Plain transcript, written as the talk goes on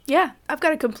Yeah, I've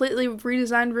got a completely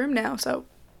redesigned room now, so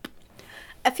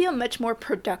I feel much more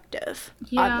productive,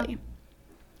 oddly.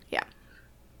 Yeah.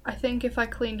 I think if I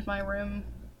cleaned my room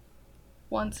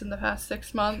once in the past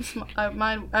 6 months,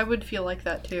 I would feel like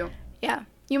that too. Yeah.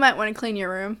 You might want to clean your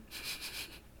room.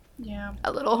 Yeah.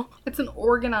 A little. It's an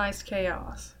organized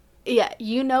chaos. Yeah,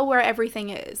 you know where everything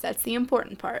is. That's the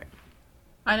important part.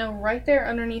 I know right there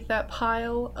underneath that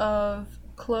pile of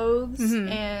clothes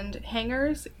and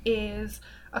hangers is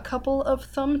a couple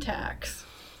of thumbtacks.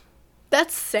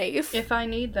 That's safe. If I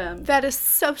need them. That is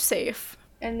so safe.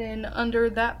 And then under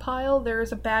that pile,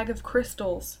 there's a bag of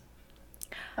crystals.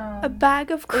 A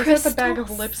bag of crystals. Or is it a bag of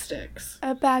lipsticks?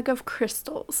 A bag of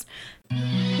crystals.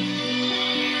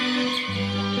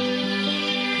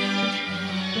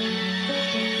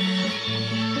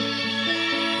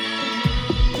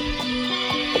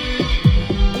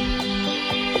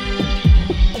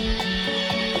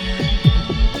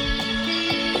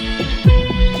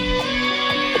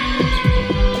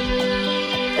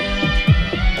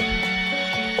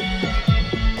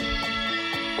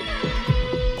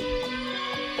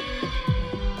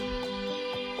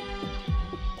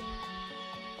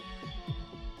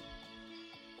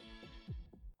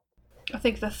 I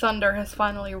think the thunder has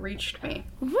finally reached me.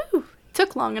 Woo!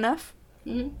 Took long enough.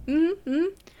 Mm-hmm.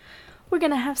 We're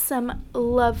gonna have some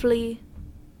lovely...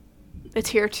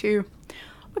 It's here too.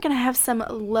 We're gonna have some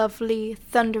lovely,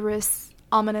 thunderous,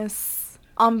 ominous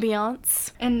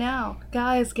ambiance. And now,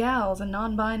 guys, gals, and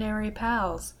non-binary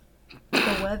pals,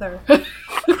 the weather.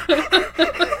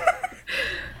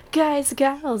 Guys,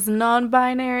 gals,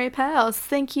 non-binary pals,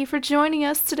 thank you for joining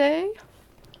us today.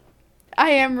 I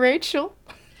am Rachel.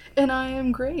 And I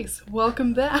am Grace.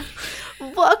 Welcome back.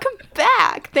 Welcome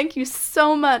back. Thank you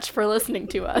so much for listening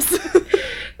to us.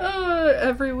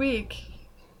 Every week.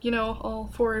 You know, all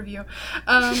four of you.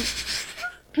 Don't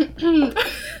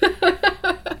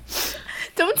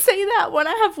say that when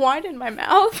I have wine in my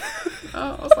mouth.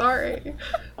 Oh, sorry.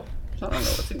 I don't know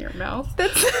what's in your mouth.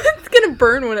 It's gonna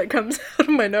burn when it comes out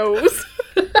of my nose.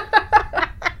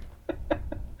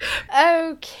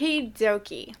 Okie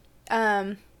dokie.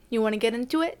 You want to get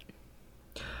into it?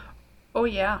 Oh,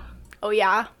 yeah. Oh,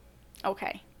 yeah?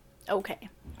 Okay.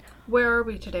 Where are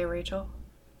we today, Rachel?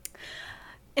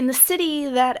 In the city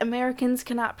that Americans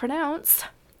cannot pronounce.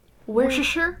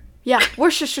 Worcestershire? Yeah,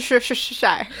 Worcestershire.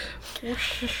 Worcestershire.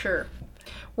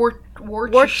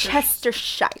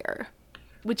 Worcestershire.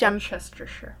 Which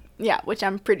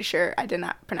I'm pretty sure I did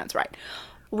not pronounce right.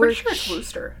 Pretty sure it's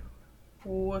Worcester.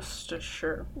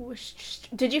 Worcestershire.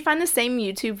 Did you find the same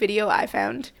YouTube video I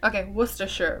found? Okay,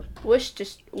 Worcestershire.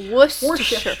 Worcestershire.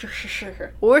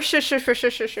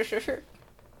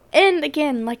 And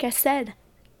again, like I said,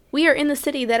 we are in the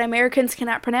city that Americans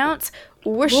cannot pronounce.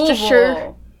 Worcestershire.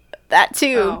 Louisville. That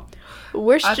too. Oh.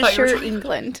 Worcestershire,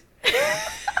 England. I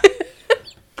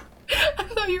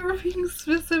thought you were being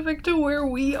specific to where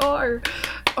we are.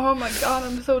 Oh my god,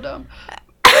 I'm so dumb.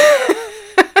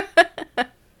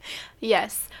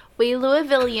 Yes, we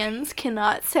Louisvillians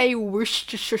cannot say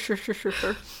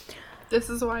Worcestershire. This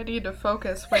is why I need to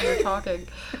focus when you're talking.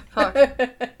 Fuck.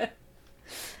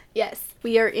 Yes,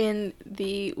 we are in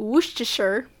the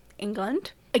Worcestershire,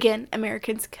 England. Again,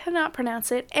 Americans cannot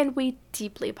pronounce it, and we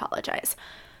deeply apologize.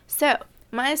 So,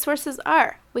 my sources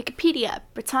are Wikipedia,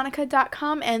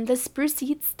 Britannica.com, and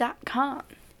thespruceeats.com.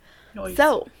 Nice.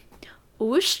 So,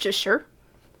 Worcestershire.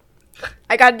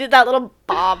 I gotta do that little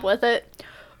bob with it.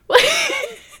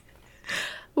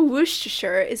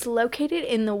 Worcestershire is located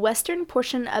in the western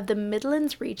portion of the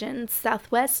Midlands region,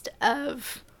 southwest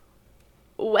of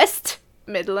West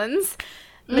Midlands,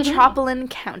 Metropolitan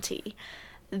County.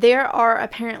 There are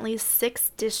apparently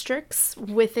 6 districts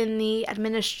within the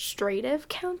administrative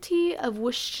county of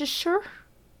Worcestershire.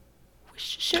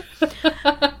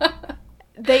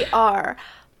 They are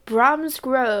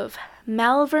Bromsgrove,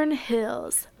 Malvern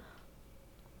Hills,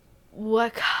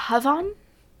 Wachhavan.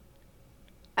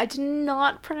 I did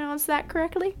not pronounce that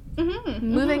correctly.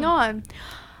 Moving on.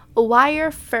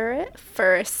 Wire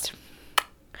Forest.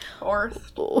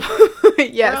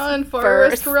 Yes. Run,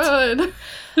 Forest, run.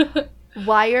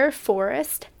 Wire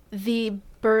Forest, the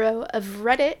borough of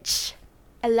Redditch,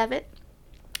 I love it,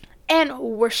 and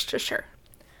Worcestershire.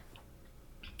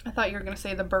 I thought you were going to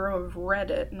say the borough of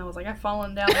Reddit, and I was like, I've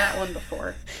fallen down that one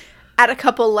before. Add a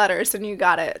couple letters and you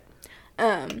got it.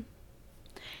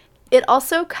 It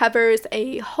also covers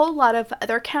a whole lot of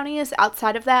other counties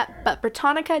outside of that, but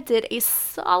Britannica did a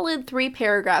solid 3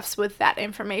 paragraphs with that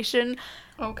information.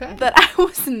 Okay. That I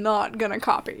was not gonna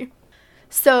copy.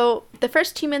 So, the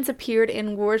first humans appeared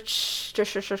in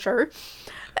Worcestershire.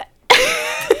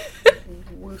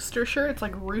 Worcestershire? It's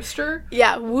like rooster?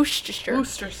 Yeah, Worcestershire.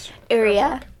 Worcestershire.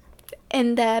 Area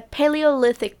in the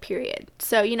Paleolithic period.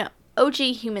 So, OG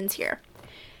humans here.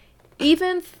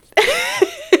 Even...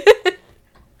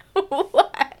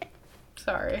 What?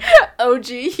 Sorry. OG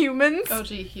humans? OG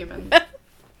humans.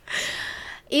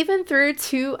 Even through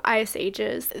 2 ice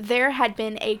ages, there had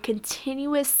been a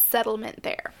continuous settlement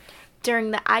there.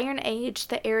 During the Iron Age,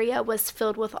 the area was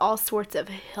filled with all sorts of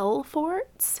hill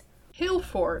forts. Hill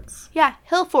forts? Yeah,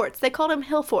 hill forts. They called them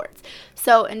hill forts.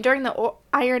 So, and during the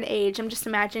Iron Age, I'm just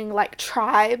imagining, like,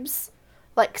 tribes,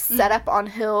 like, set up on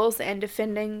hills and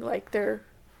defending, like, their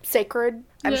sacred.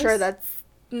 I'm sure that's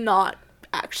not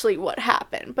actually what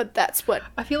happened, but that's what...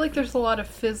 I feel like there's a lot of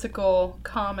physical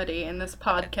comedy in this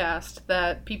podcast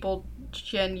that people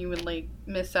genuinely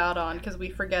miss out on because we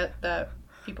forget that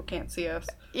people can't see us.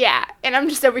 Yeah, and I'm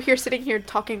just over here sitting here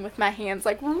talking with my hands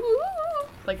like... Woo!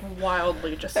 Like,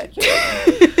 wildly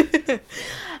gesticulating.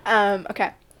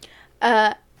 Okay.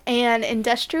 And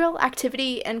industrial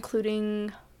activity,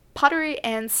 including pottery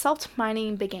and salt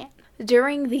mining, began.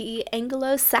 During the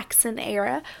Anglo-Saxon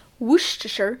era,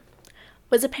 Worcestershire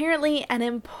was apparently an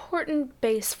important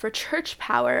base for church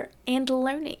power and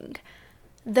learning.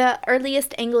 The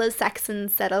earliest Anglo-Saxon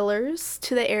settlers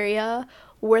to the area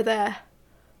were the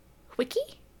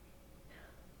Hwicce?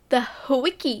 The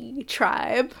Hwicce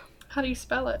tribe. How do you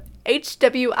spell it?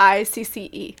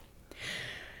 Hwicce.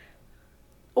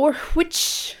 Or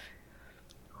which...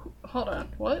 Hold on.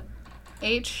 What?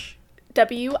 H...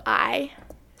 Wicce.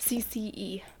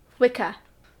 Wicca.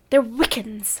 They're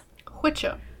Wiccans.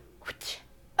 Hwicce.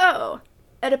 Oh.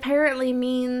 It apparently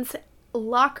means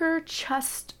locker,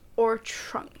 chest, or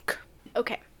trunk.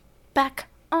 Okay. Back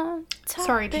on topic.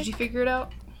 Sorry, did you figure it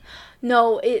out?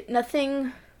 No,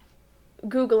 nothing...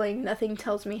 Googling, nothing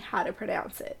tells me how to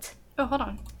pronounce it. Oh, hold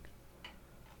on.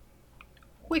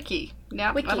 Wiki.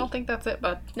 Yeah, Wiki. I don't think that's it,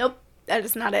 but... Nope, that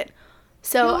is not it.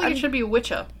 So, I feel like it should be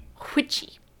Witcha.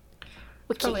 Witchy.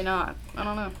 Probably not. I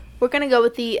don't know. We're going to go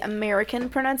with the American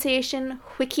pronunciation,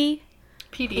 Wiki.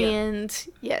 Pedia. And,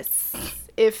 yes,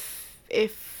 if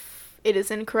it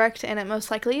is incorrect, and it most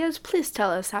likely is, please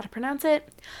tell us how to pronounce it.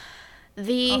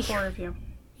 All 4 of you.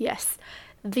 Yes.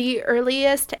 The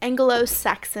earliest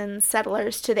Anglo-Saxon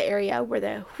settlers to the area were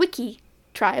the Hwicce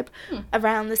tribe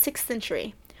around the 6th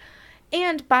century.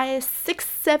 And by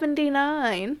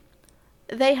 679,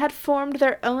 they had formed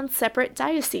their own separate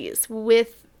diocese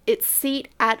with its seat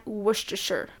at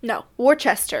Worcestershire. No,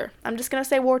 Worcester. I'm just going to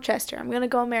say Worcester. I'm going to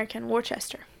go American.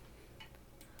 Worcester.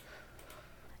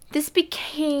 This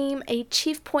became a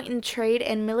chief point in trade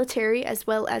and military as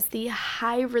well as the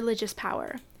high religious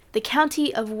power. The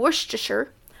county of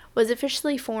Worcestershire was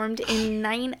officially formed in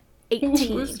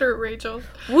 918. Worcester, Rachel.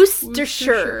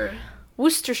 Worcestershire.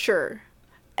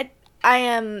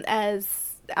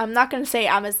 I'm not going to say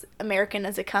I'm as American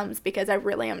as it comes because I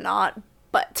really am not,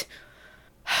 but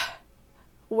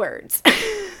words.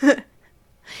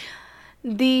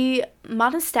 The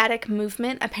monastic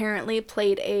movement apparently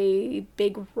played a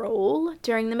big role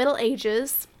during the Middle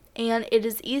Ages, and it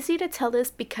is easy to tell this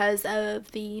because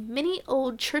of the many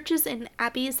old churches and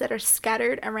abbeys that are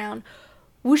scattered around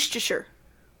Worcestershire.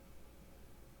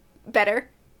 Better?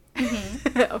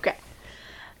 Mm-hmm. Okay.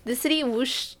 The city of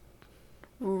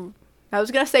I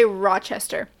was going to say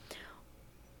Rochester.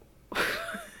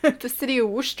 The city of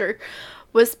Worcester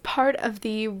was part of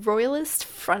the Royalist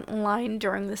front line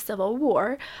during the Civil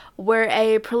War, where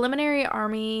a preliminary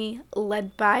army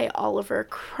led by Oliver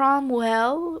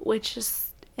Cromwell, which just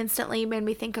instantly made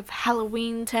me think of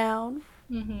Halloween Town,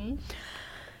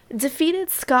 defeated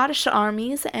Scottish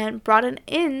armies and brought an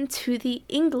end to the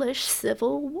English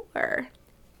Civil War.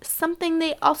 Something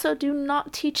they also do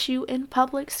not teach you in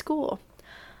public school,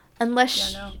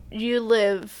 unless you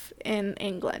live in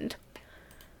England.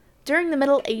 During the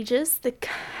Middle Ages, the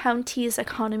county's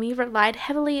economy relied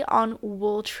heavily on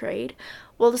wool trade,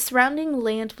 while the surrounding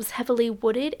land was heavily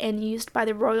wooded and used by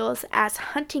the royals as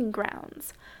hunting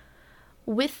grounds.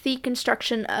 With the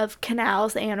construction of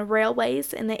canals and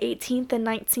railways in the 18th and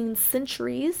 19th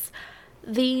centuries,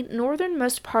 the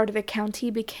northernmost part of the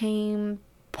county became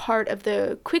part of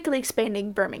the quickly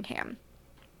expanding Birmingham.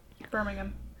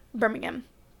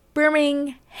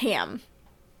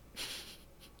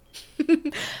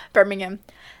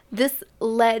 This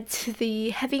led to the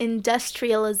heavy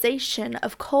industrialization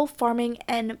of coal farming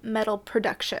and metal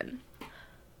production.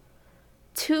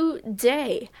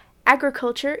 Today,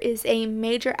 agriculture is a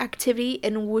major activity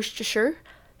in Worcestershire.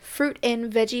 Fruit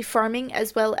and veggie farming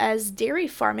as well as dairy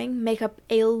farming make up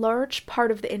a large part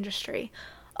of the industry.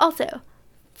 Also,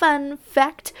 fun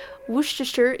fact,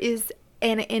 Worcestershire is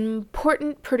an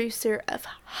important producer of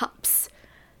hops.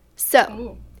 So,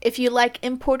 Ooh. if you like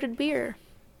imported beer,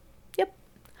 yep.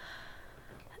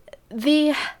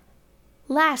 The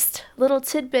last little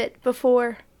tidbit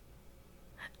before,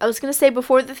 I was going to say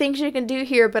before the things you can do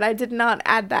here, but I did not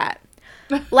add that.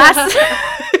 Last,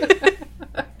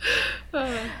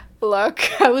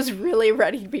 look, I was really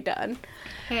ready to be done.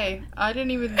 Hey, I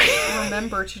didn't even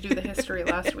remember to do the history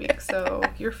last week, so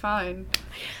you're fine.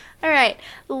 All right,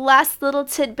 last little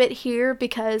tidbit here,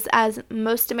 because as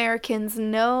most Americans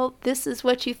know, this is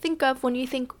what you think of when you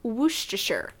think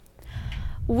Worcestershire.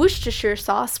 Worcestershire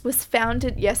sauce was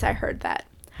founded, yes, I heard that.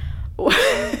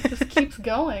 It just keeps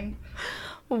going.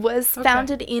 Was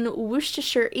founded in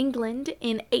Worcestershire, England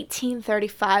in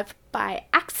 1835 by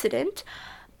accident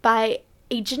by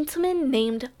a gentleman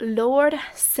named Lord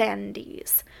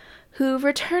Sandys, who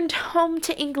returned home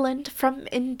to England from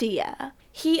India.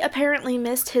 He apparently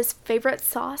missed his favorite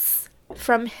sauce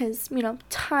from his,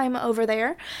 time over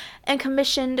there, and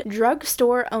commissioned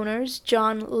drugstore owners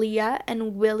John Leah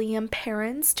and William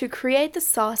Perrins to create the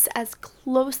sauce as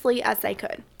closely as they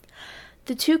could.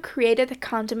 The two created the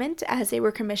condiment as they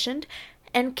were commissioned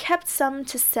and kept some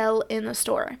to sell in the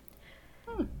store.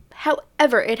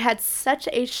 However, it had such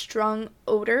a strong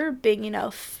odor, being,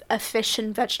 a fish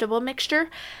and vegetable mixture,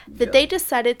 that they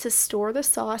decided to store the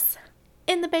sauce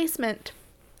in the basement,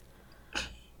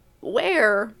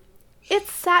 where it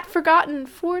sat forgotten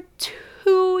for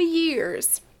 2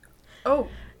 years. Oh.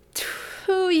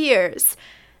 2 years.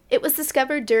 It was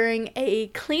discovered during a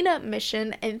cleanup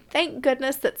mission, and thank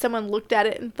goodness that someone looked at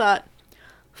it and thought,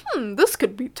 this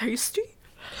could be tasty.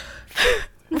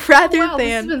 Rather wow, than...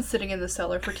 this has been sitting in the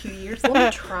cellar for 2 years. Let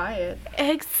me try it.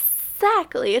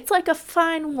 Exactly. It's like a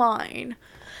fine wine.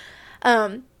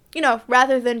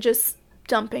 Rather than just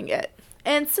dumping it.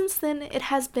 And since then, it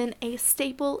has been a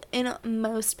staple in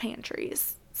most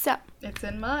pantries. So. It's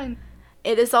in mine.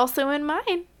 It is also in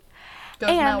mine. Goes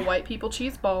in that white people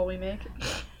cheese ball we make.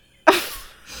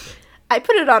 I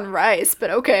put it on rice,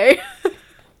 but okay.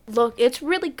 Look, it's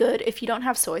really good. If you don't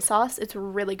have soy sauce, it's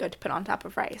really good to put on top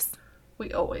of rice.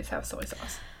 We always have soy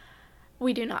sauce.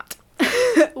 We do not.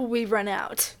 We run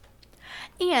out.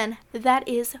 And that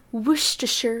is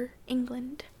Worcestershire,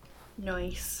 England.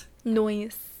 Nice.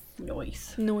 Noise.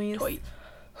 Noise. Noise. Toy.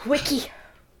 Wiki.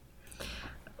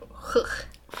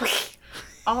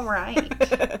 All right.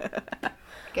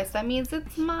 Guess that means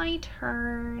it's my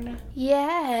turn.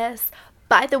 Yes.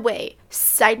 By the way,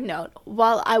 side note,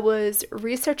 while I was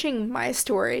researching my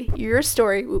story, your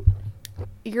story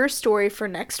for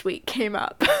next week came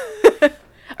up.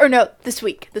 Or no, this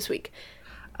week.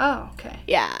 Oh, okay.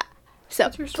 Yeah. So,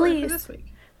 What's your story please. for this week?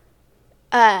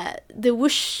 The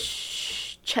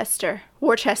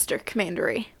Worcester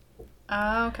Commandery.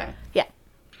 Okay. Yeah.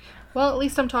 Well, at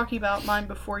least I'm talking about mine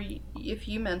before if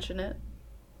you mention it.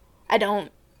 I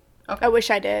don't. Okay. I wish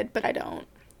I did, but I don't.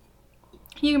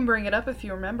 You can bring it up if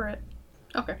you remember it.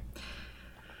 Okay.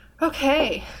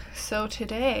 Okay, so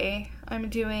today I'm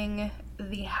doing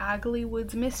the Hagley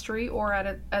Woods Mystery, or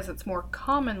as it's more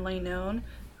commonly known,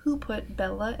 Who Put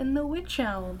Bella in the Witch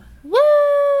Elm? Woo!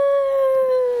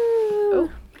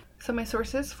 Oh, so my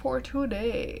sources for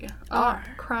today are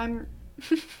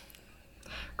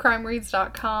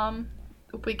crimereads.com,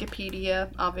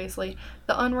 Wikipedia, obviously,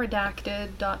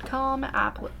 theunredacted.com,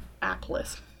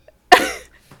 Atlas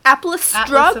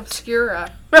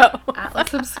Obscura. Oh.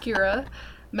 Atlas Obscura,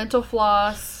 Mental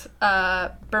Floss,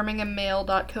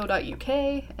 birminghammail.co.uk,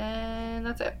 and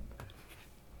that's it.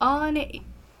 On the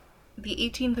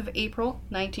 18th of April,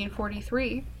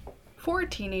 1943, 4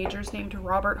 teenagers named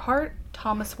Robert Hart,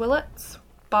 Thomas Willets,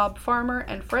 Bob Farmer,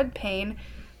 and Fred Payne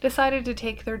decided to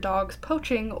take their dogs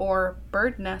poaching or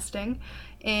bird nesting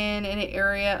in an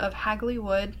area of Hagley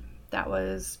Wood that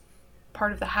was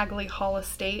part of the Hagley Hall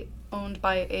estate owned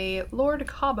by a Lord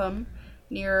Cobham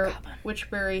near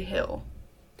Wychbury Hill.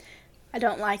 I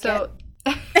don't like it.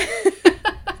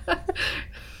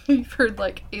 You've heard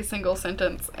like a single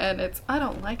sentence and it's, I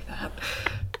don't like that.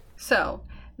 So,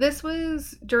 this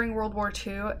was during World War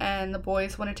II and the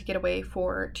boys wanted to get away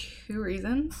for 2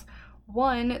 reasons.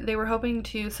 One, they were hoping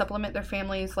to supplement their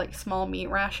family's like small meat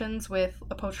rations with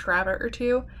a poached rabbit or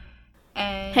 2.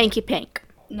 And Hanky Pank.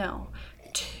 No.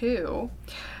 2.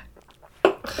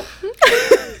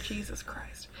 Jesus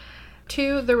Christ.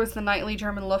 2, there was the nightly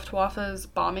German Luftwaffe's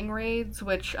bombing raids,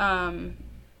 which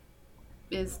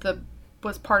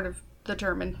was part of the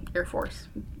German Air Force.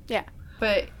 Yeah.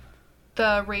 But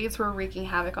the raids were wreaking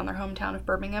havoc on their hometown of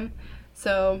Birmingham,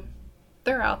 so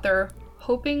they're out there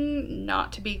hoping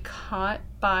not to be caught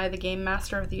by the game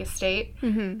master of the estate.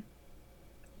 Mm-hmm.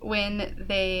 When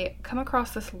they come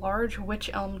across this large witch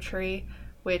elm tree,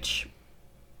 which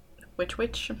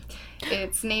Witch.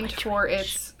 It's named for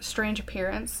its strange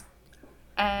appearance.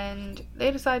 And they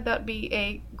decide that'd be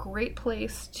a great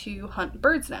place to hunt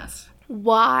birds' nests.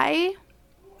 Why?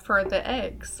 For the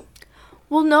eggs.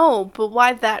 Well, no, but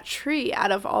why that tree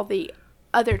out of all the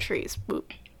other trees?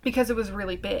 Whoop. Because it was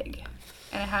really big.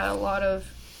 And it had a lot of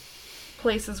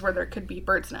places where there could be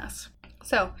birds' nests.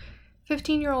 So,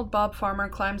 15-year-old Bob Farmer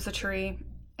climbs the tree,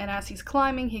 and as he's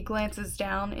climbing, he glances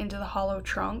down into the hollow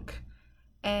trunk,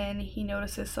 and he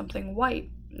notices something white.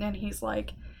 And he's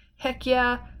like, heck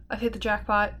yeah, I've hit the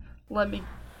jackpot, let me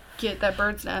get that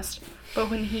bird's nest. But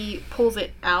when he pulls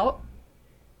it out,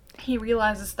 he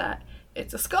realizes that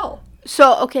it's a skull.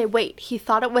 So, okay, wait, he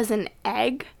thought it was an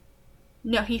egg?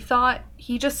 No,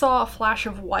 he just saw a flash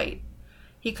of white.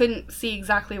 He couldn't see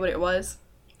exactly what it was,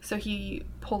 so he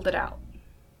pulled it out.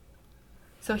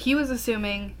 So he was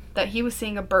assuming that he was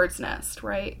seeing a bird's nest,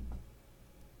 right?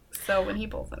 So when he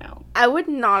pulls it out. I would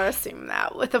not assume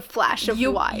that with a flash of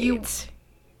white.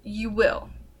 You will.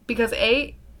 Because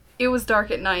A, it was dark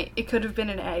at night. It could have been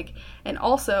an egg. And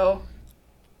also,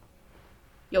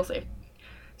 you'll see.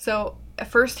 So at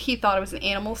first he thought it was an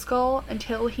animal skull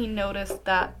until he noticed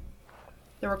that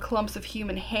there were clumps of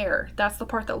human hair. That's the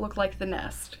part that looked like the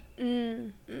nest. Yeah.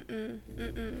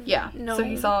 No. So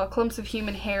he saw clumps of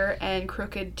human hair and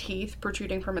crooked teeth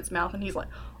protruding from its mouth, and he's like,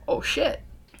 oh shit.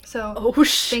 So,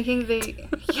 thinking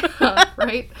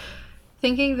right?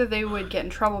 Thinking that they would get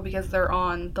in trouble because they're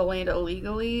on the land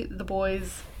illegally, the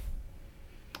boys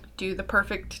do the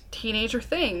perfect teenager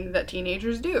thing that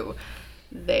teenagers do.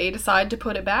 They decide to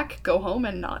put it back, go home,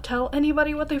 and not tell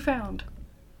anybody what they found.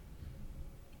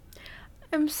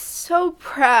 I'm so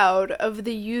proud of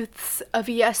the youths of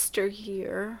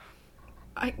yesteryear.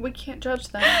 We can't judge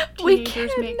them.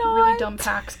 Teenagers make really dumb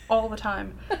packs all the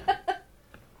time.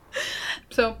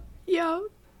 So, yeah.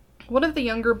 One of the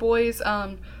younger boys,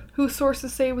 whose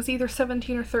sources say was either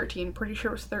 17 or 13, pretty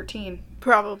sure it was 13.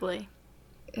 Probably.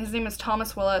 His name is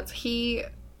Thomas Willets. He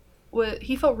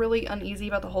felt really uneasy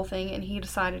about the whole thing, and he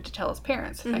decided to tell his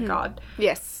parents, thank God.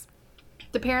 Yes.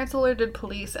 The parents alerted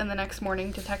police, and the next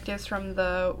morning, detectives from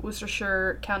the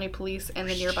Worcestershire County Police and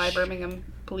the nearby Birmingham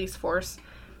Police Force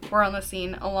were on the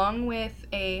scene, along with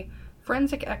a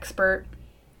forensic expert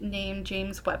named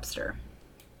James Webster.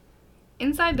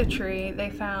 Inside the tree, they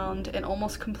found an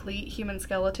almost complete human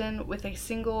skeleton with a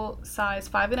single size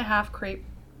 5.5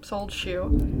 crepe-soled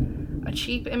shoe, a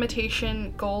cheap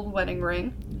imitation gold wedding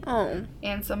ring,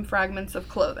 and some fragments of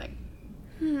clothing.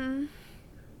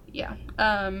 Yeah.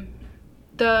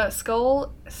 The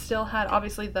skull still had,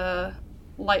 obviously, the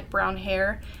light brown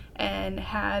hair and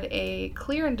had a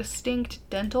clear and distinct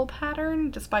dental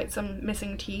pattern, despite some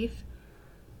missing teeth.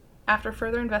 After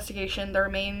further investigation, the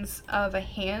remains of a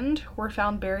hand were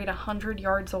found buried 100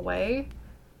 yards away,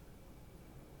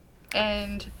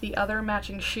 and the other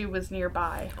matching shoe was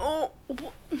nearby. Oh.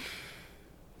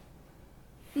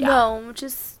 Yeah. No,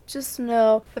 just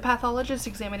no. The pathologist's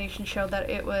examination showed that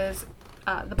it was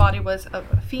the body was of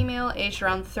a female aged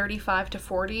around 35 to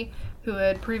 40 who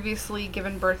had previously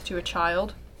given birth to a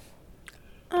child.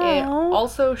 It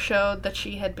also showed that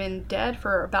she had been dead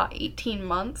for about 18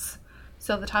 months,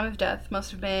 so the time of death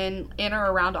must have been in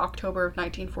or around October of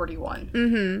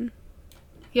 1941.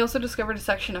 He also discovered a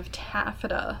section of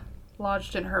taffeta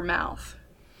lodged in her mouth,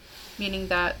 meaning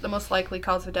that the most likely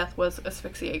cause of death was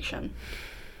asphyxiation.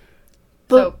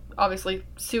 So, obviously,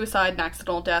 suicide and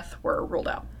accidental death were ruled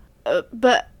out.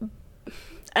 But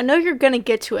I know you're gonna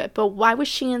get to it, but why was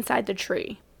she inside the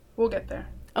tree? We'll get there.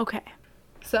 Okay.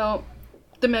 So,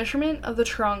 the measurement of the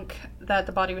trunk that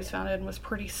the body was found in was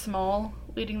pretty small,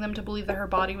 leading them to believe that her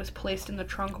body was placed in the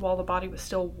trunk while the body was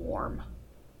still warm.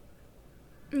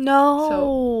 No.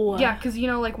 So, yeah, because,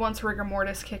 like, once rigor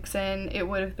mortis kicks in, it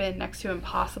would have been next to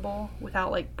impossible without,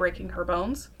 like, breaking her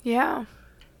bones. Yeah.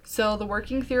 So the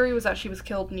working theory was that she was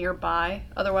killed nearby.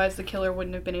 Otherwise, the killer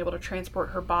wouldn't have been able to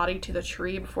transport her body to the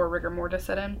tree before rigor mortis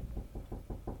set in.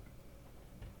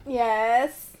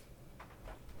 Yes.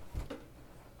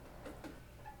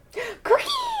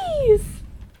 Cookies!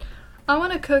 I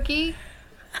want a cookie.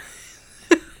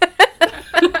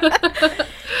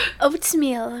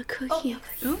 Oatmeal cookie.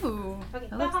 Ooh, Okay,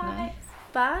 that looks nice.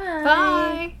 Bye.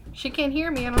 Bye. She can't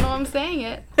hear me. I don't know I'm saying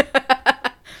it.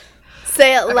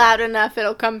 Say it loud enough,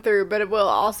 it'll come through, but it will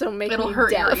also make It'll me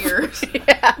hurt deaf. your ears.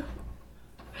 Yeah.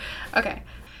 Okay.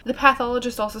 The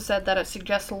pathologist also said that it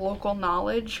suggests local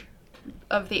knowledge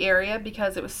of the area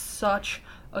because it was such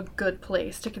a good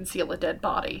place to conceal a dead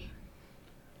body.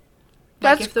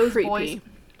 That's if those creepy. Boys,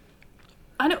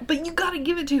 I know, but you gotta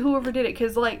give it to whoever did it,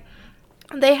 because, like,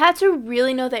 They had to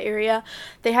really know the area.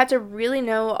 They had to really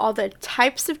know all the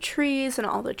types of trees and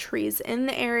all the trees in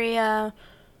the area.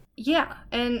 Yeah,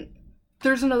 and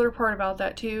there's another part about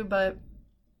that too, but,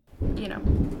 you know.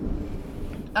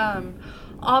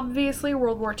 Obviously,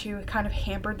 World War II kind of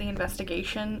hampered the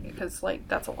investigation because, like,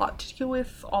 that's a lot to deal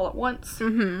with all at once.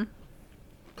 Mm-hmm.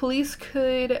 Police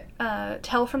could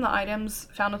tell from the items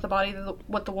found with the body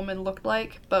what the woman looked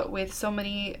like, but with so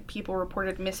many people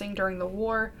reported missing during the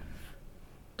war,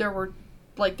 there were,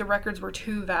 like, the records were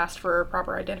too vast for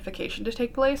proper identification to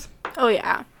take place. Oh,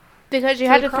 yeah. Because you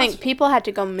had to think people had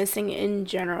to go missing in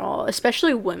general,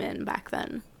 especially women back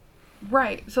then.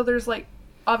 Right. So there's, like,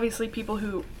 obviously people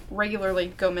who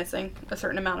regularly go missing, a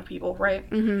certain amount of people, right?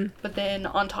 Mm-hmm. But then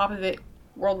on top of it,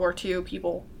 World War II,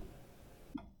 people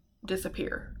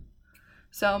disappear.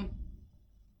 So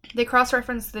they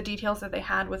cross-referenced the details that they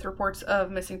had with reports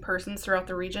of missing persons throughout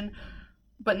the region,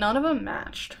 but none of them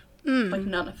matched. Like,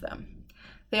 none of them.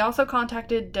 They also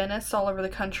contacted dentists all over the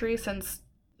country since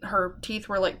her teeth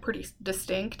were, like, pretty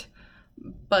distinct,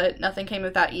 but nothing came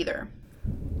of that either.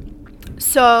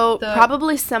 So,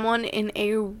 probably someone in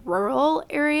a rural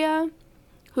area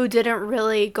who didn't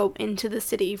really go into the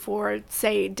city for,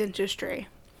 say, dentistry.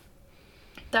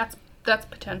 That's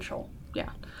potential,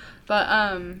 yeah.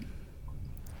 But,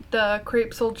 the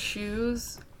crepe-soled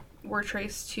shoes were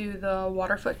traced to the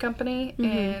Waterfoot Company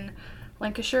in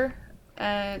Lancashire.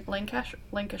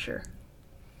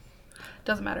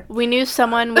 Doesn't matter. We knew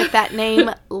someone with that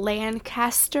name,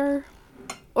 Lancaster.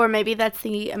 Or maybe that's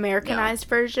the Americanized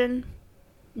version.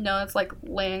 No, it's like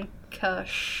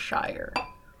Lancashire.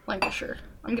 Lancashire.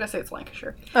 I'm gonna say it's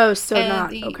Lancashire. Oh, so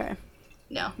okay.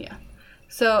 No, yeah.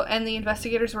 So, and the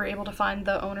investigators were able to find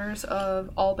the owners of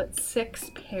all but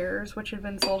 6 pairs, which had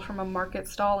been sold from a market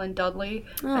stall in Dudley,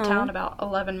 a town about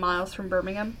 11 miles from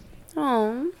Birmingham.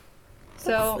 Oh.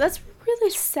 So that's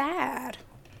really sad.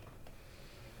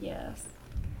 Yes.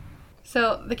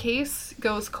 So the case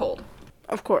goes cold.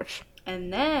 Of course.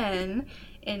 And then,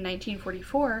 in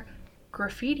 1944,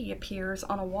 graffiti appears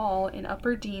on a wall in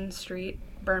Upper Dean Street,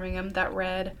 Birmingham, that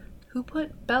read, "Who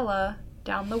put Bella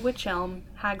down the wych elm,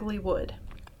 Hagley Wood?"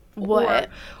 What?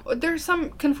 Or, there's some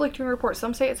conflicting reports.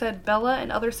 Some say it said Bella,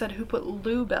 and others said, "Who put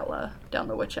Lou Bella down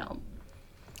the wych elm?"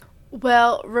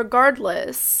 Well,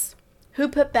 regardless, who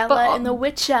put Bella in the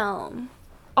wych elm?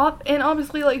 And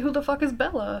obviously, like, who the fuck is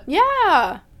Bella?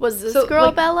 Yeah. Was this girl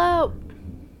like, Bella?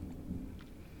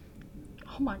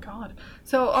 Oh my god.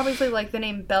 So, obviously, like, the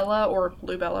name Bella, or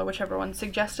Lou Bella, whichever one,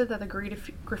 suggested that the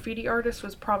graffiti artist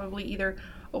was probably either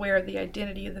aware of the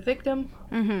identity of the victim,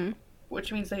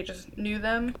 which means they just knew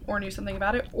them, or knew something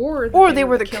about it, or they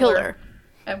were the killer,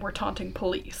 and were taunting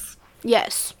police.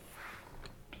 Yes.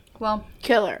 Well,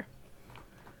 killer.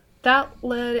 That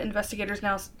led investigators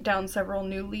now down several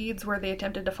new leads where they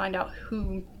attempted to find out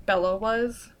who Bella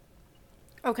was.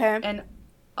 Okay. And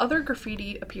other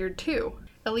graffiti appeared too.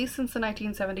 At least since the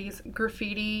 1970s,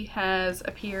 graffiti has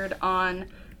appeared on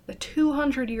the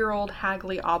 200-year-old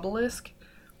Hagley obelisk,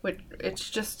 which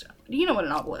it's just, you know what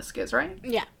an obelisk is, right?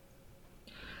 Yeah.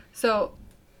 So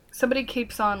somebody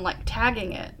keeps on, like,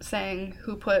 tagging it, saying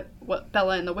who put what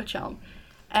Bella in the wych elm.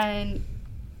 And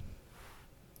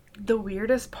the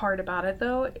weirdest part about it,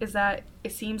 though, is that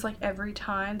it seems like every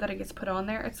time that it gets put on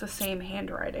there, it's the same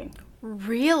handwriting.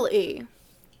 Really?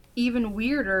 Even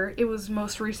weirder, it was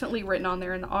most recently written on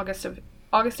there in August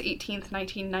 18th,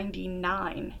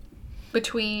 1999.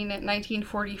 Between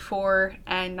 1944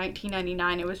 and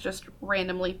 1999, it was just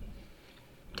randomly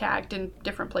tagged in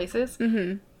different places.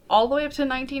 All the way up to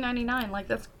 1999. Like,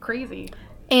 that's crazy.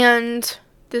 And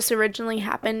this originally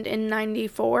happened in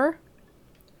 94?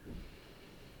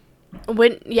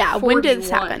 When did this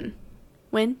happen?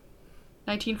 When?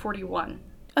 1941.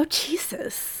 Oh,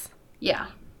 Jesus. Yeah.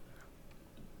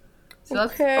 So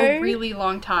that's a really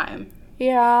long time.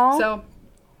 Yeah. So,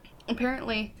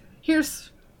 apparently,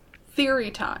 here's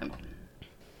theory time.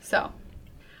 So,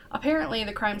 apparently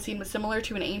the crime scene was similar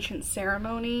to an ancient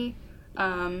ceremony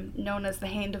known as the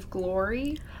Hand of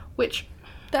Glory, which...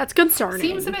 That's concerning.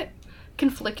 Seems a bit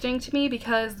conflicting to me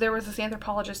because there was this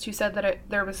anthropologist who said that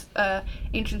there was an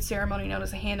ancient ceremony known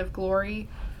as the Hand of Glory.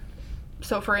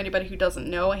 So for anybody who doesn't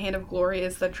know, a Hand of Glory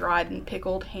is the dried and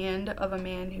pickled hand of a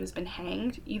man who's been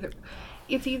hanged.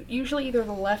 It's usually either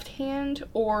the left hand,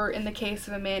 or in the case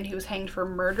of a man who was hanged for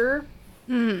murder,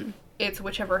 it's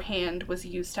whichever hand was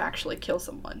used to actually kill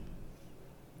someone.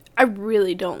 I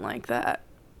really don't like that.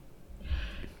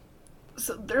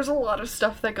 So there's a lot of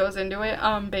stuff that goes into it.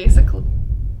 Basically,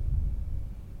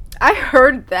 I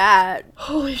heard that.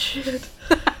 Holy shit.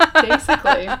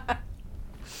 Basically,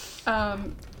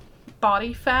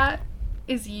 body fat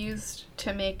is used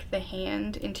to make the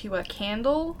hand into a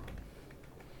candle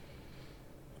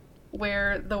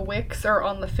where the wicks are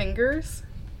on the fingers,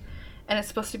 and it's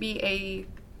supposed to be a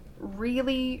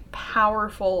really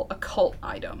powerful occult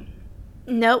item.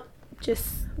 Nope.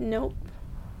 Just nope.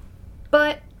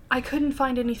 But I couldn't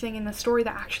find anything in the story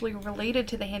that actually related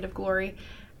to the Hand of Glory,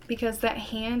 because that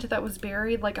hand that was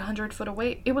buried like 100 foot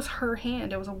away, it was her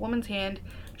hand. It was a woman's hand.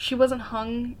 She wasn't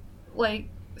hung, like,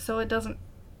 so it doesn't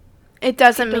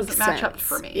match up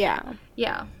for me. Yeah.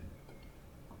 Yeah.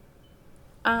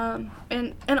 And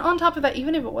on top of that,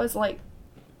 even if it was like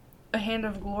a Hand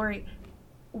of Glory,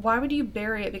 why would you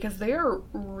bury it? Because they are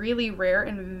really rare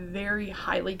and very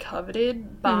highly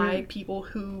coveted by people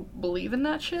who believe in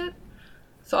that shit.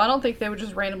 So I don't think they would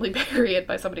just randomly bury it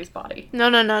by somebody's body. No.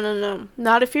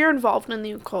 Not if you're involved in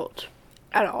the occult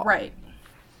at all. Right.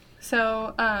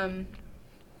 So,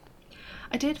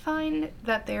 I did find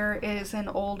that there is an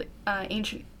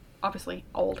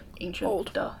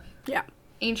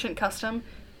ancient custom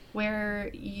where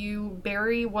you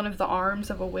bury one of the arms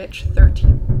of a witch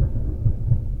 13.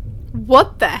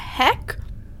 What the heck?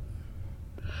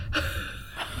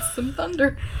 Some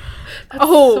thunder. That's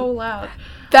so loud.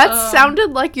 That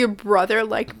sounded like your brother,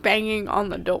 like, banging on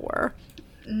the door.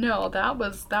 No, that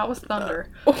was thunder.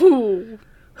 Oh.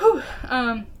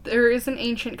 There is an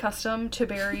ancient custom to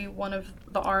bury one of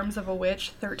the arms of a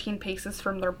witch 13 paces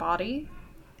from their body.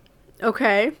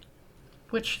 Okay.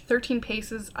 Which 13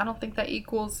 paces, I don't think that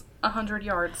equals 100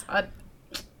 yards. I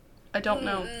don't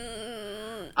know.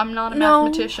 I'm not a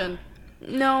mathematician.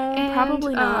 No,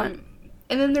 probably not.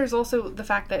 And then there's also the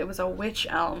fact that it was a witch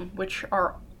elm, which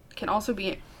can also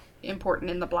be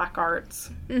important in the black arts.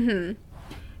 Mm-hmm.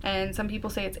 And some people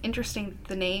say it's interesting that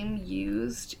the name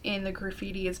used in the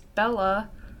graffiti is Bella,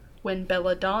 when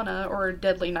belladonna, or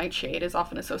deadly nightshade, is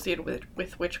often associated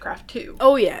with witchcraft too.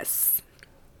 Oh, yes.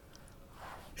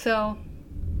 So,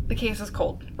 the case is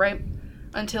cold, right?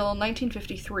 Until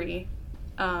 1953,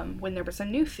 when there was a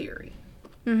new theory.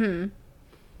 Mm-hmm.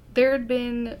 There had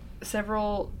been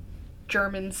several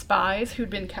German spies who'd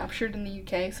been captured in the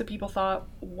UK, so people thought,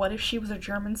 what if she was a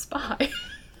German spy?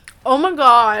 Oh my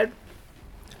god.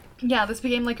 Yeah, this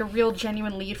became like a real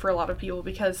genuine lead for a lot of people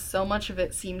because so much of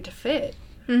it seemed to fit.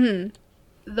 Mm-hmm.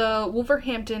 The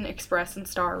Wolverhampton Express and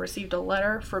Star received a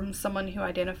letter from someone who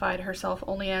identified herself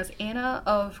only as Anna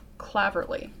of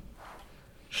Claverley.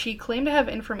 She claimed to have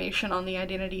information on the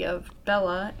identity of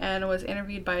Bella and was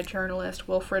interviewed by a journalist,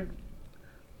 Wilfred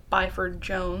Byford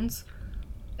Jones.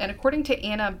 And according to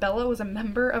Anna, Bella was a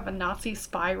member of a Nazi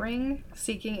spy ring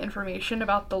seeking information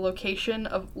about the location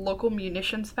of local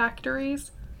munitions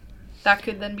factories that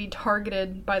could then be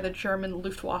targeted by the German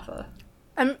Luftwaffe.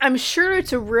 I'm sure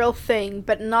it's a real thing,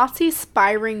 but Nazi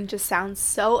spy ring just sounds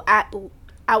so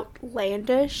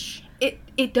outlandish.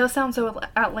 It does sound so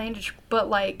outlandish, but,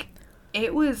 like,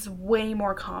 it was way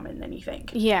more common than you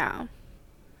think. Yeah.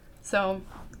 So,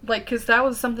 like, because that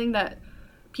was something that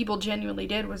people genuinely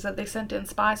did, was that they sent in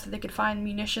spies so they could find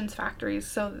munitions factories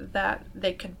so that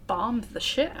they could bomb the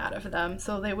shit out of them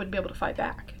so they wouldn't be able to fight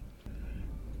back.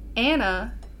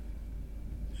 Anna,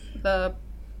 the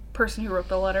person who wrote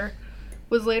the letter,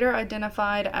 was later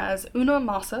identified as Una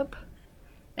Mossop,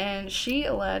 and she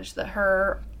alleged that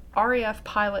her RAF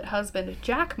pilot husband,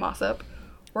 Jack Mossop,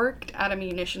 worked at a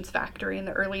munitions factory in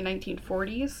the early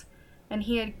 1940s, and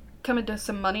he had come into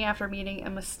some money after meeting a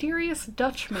mysterious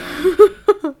Dutchman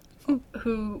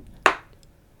who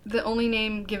the only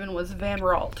name given was Van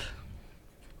Ralt.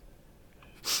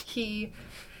 He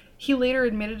later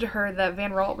admitted to her that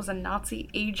Van Ralt was a Nazi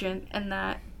agent and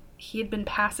that he had been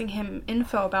passing him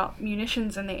info about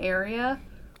munitions in the area,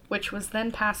 which was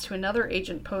then passed to another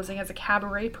agent posing as a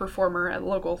cabaret performer at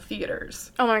local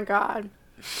theaters. Oh my god.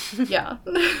 Yeah.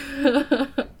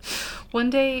 One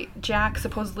day, Jack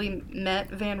supposedly met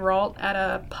Van Ralt at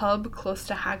a pub close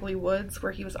to Hagley Woods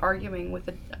where he was arguing with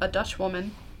a Dutch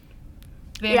woman.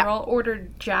 Van Ralt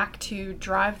ordered Jack to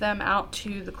drive them out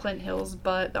to the Clint Hills,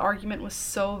 but the argument was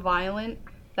so violent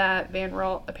that Van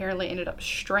Ralt apparently ended up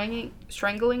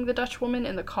strangling the Dutch woman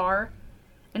in the car,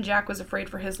 and Jack was afraid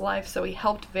for his life, so he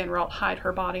helped Van Ralt hide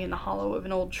her body in the hollow of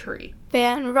an old tree.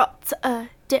 Van Ralt's a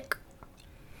dick.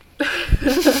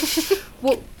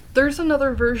 Well, there's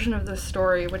another version of this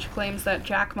story which claims that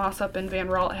Jack Mossop and Van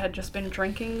Ralt had just been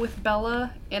drinking with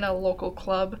Bella in a local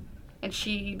club, and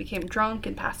she became drunk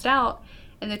and passed out,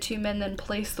 and the two men then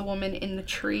placed the woman in the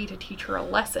tree to teach her a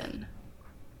lesson.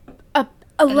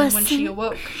 And then when she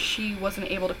awoke, she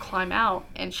wasn't able to climb out,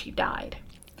 and she died.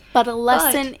 But a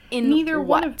lesson in neither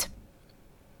what?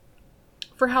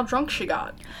 For how drunk she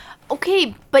got.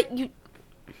 Okay, but you...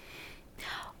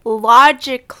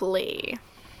 logically,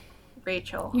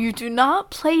 Rachel. you do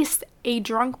not place a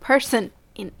drunk person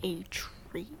in a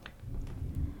tree.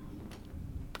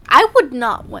 I would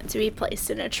not want to be placed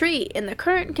in a tree in the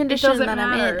current condition that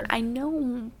I'm in. I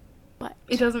know, but...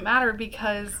 It doesn't matter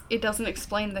because it doesn't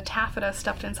explain the taffeta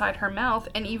stuffed inside her mouth,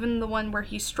 and even the one where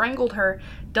he strangled her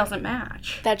doesn't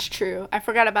match. That's true. I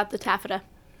forgot about the taffeta.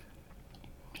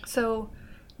 So,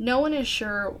 no one is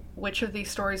sure which of these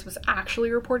stories was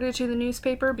actually reported to the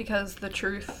newspaper because the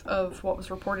truth of what was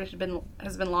reported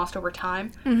has been lost over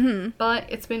time. Mm-hmm. But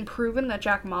it's been proven that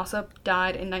Jack Mossop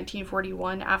died in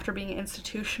 1941 after being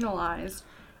institutionalized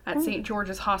at St.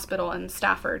 George's Hospital in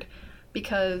Stafford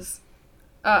because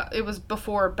it was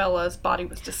before Bella's body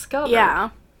was discovered.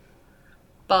 Yeah.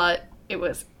 But it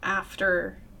was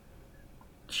after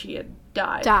she had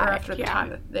died or after the time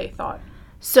that they thought.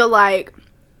 So, like...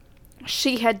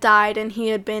 she had died and he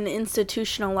had been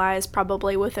institutionalized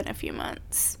probably within a few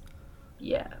months.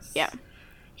 Yes. Yeah.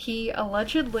 He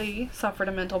allegedly suffered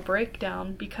a mental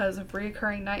breakdown because of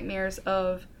recurring nightmares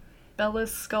of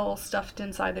Bella's skull stuffed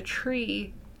inside the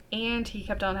tree, and he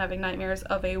kept on having nightmares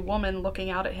of a woman looking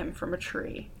out at him from a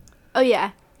tree. Oh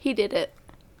yeah, he did it.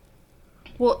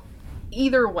 Well,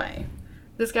 either way,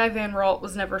 this guy Van Ralt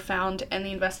was never found, and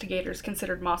the investigators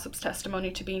considered Mossop's testimony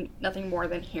to be nothing more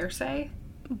than hearsay.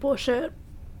 Bullshit.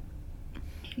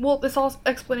 Well, this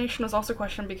explanation was also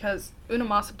questioned because Una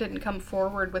Mossop didn't come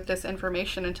forward with this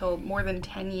information until more than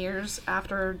 10 years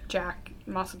after Jack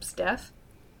Mossop's death.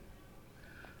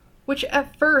 Which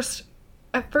at first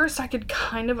I could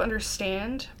kind of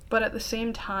understand, but at the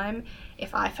same time,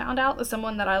 if I found out that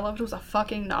someone that I loved was a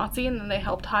fucking Nazi and then they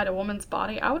helped hide a woman's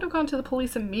body, I would have gone to the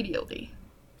police immediately.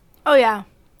 Oh yeah.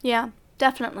 Yeah,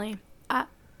 definitely.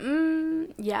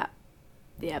 Yeah.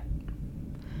 Yep.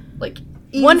 Like,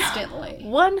 instantly.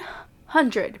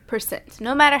 100%.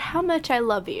 No matter how much I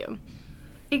love you.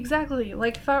 Exactly.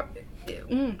 Like, if I...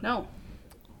 no.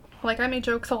 Like, I make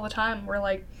jokes all the time where,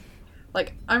 like,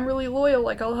 I'm really loyal,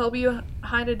 like, I'll help you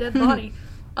hide a dead body.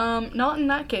 Not in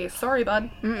that case. Sorry, bud.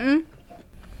 Mm-mm.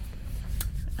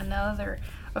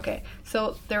 Okay,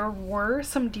 so there were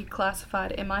some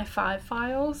declassified MI5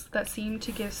 files that seemed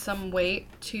to give some weight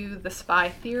to the spy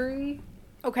theory.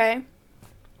 Okay.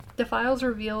 The files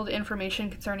revealed information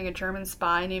concerning a German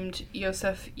spy named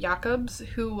Josef Jacobs,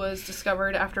 who was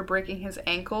discovered after breaking his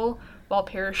ankle while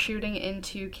parachuting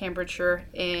into Cambridgeshire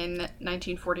in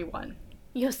 1941.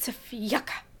 Josef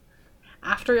Jakob.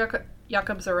 After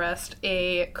Jacobs' arrest,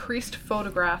 a creased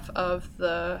photograph of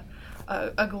a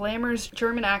glamorous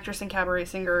German actress and cabaret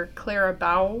singer, Clara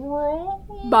Bauer.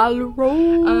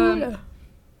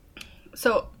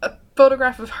 So a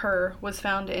photograph of her was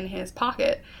found in his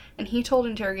pocket, and he told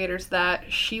interrogators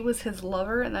that she was his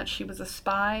lover and that she was a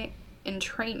spy in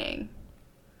training.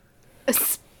 A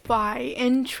spy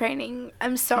in training.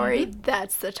 I'm sorry,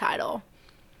 that's the title.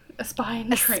 A spy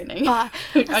in training. I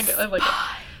like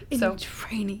it. So, in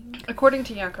training. According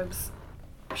to Jacobs,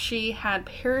 she had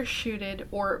parachuted,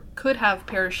 or could have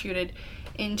parachuted,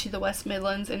 into the West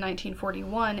Midlands in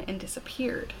 1941 and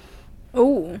disappeared.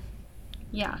 Oh.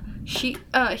 Yeah. He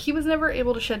was never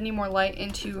able to shed any more light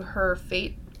into her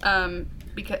fate,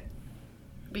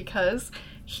 because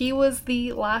he was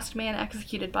the last man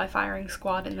executed by firing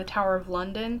squad in the Tower of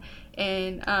London,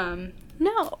 and,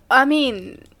 No, I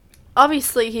mean,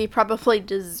 obviously he probably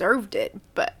deserved it,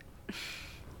 but...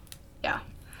 Yeah.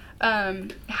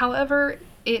 However,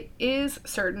 it is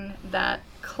certain that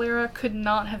Clara could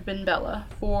not have been Bella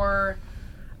for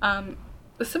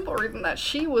the simple reason that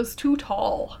she was too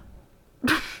tall.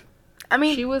 I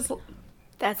mean,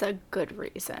 that's a good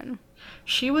reason.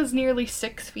 She was nearly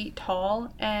 6 feet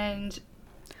tall, and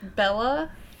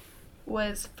Bella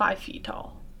was 5 feet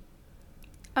tall.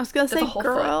 I was gonna say,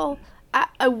 girl,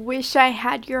 I wish I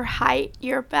had your height.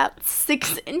 You're about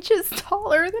 6 inches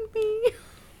taller than me.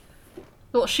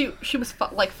 Well, she was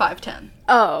like 5'10".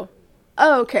 Oh,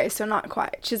 okay, so not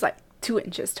quite. She's like 2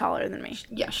 inches taller than me.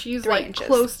 Yeah, she's 3 like inches.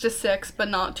 Close to 6, but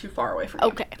not too far away from you.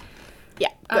 Okay.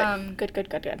 Yeah,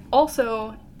 good.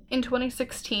 Also, in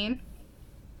 2016,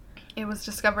 it was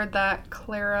discovered that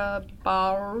Clara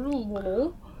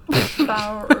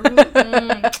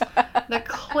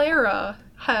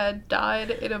had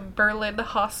died in a Berlin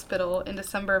hospital in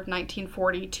December of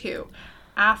 1942,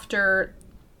 after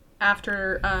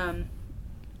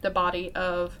the body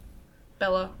of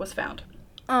Bella was found.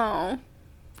 Oh.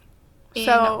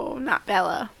 So, not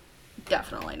Bella.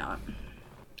 Definitely not.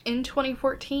 In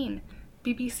 2014,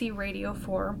 BBC Radio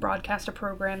 4 broadcast a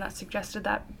program that suggested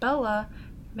that Bella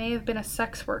may have been a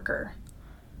sex worker.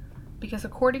 Because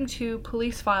according to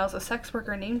police files, a sex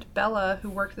worker named Bella, who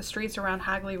worked the streets around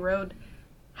Hagley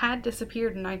had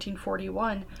disappeared in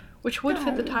 1941, which would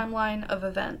fit the timeline of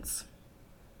events.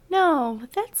 No,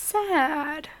 that's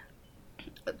sad.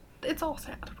 It's all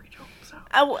sad, Rachel. So.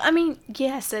 I mean,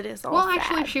 yes, it is all sad. Well,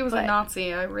 actually, if she was a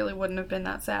Nazi, I really wouldn't have been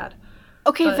that sad.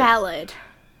 Okay, valid.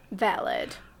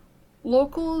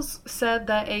 Locals said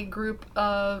that a group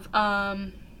of,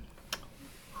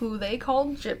 who they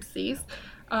called gypsies,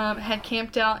 had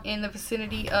camped out in the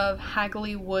vicinity of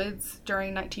Hagley Woods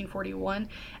during 1941,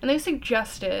 and they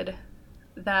suggested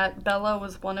that Bella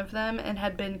was one of them and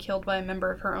had been killed by a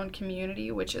member of her own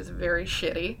community, which is very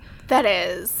shitty. That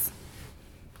is.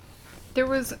 There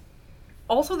was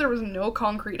no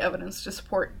concrete evidence to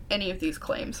support any of these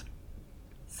claims,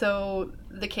 so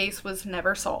the case was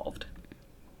never solved.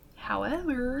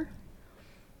 However,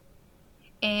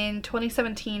 in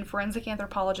 2017, forensic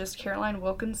anthropologist Caroline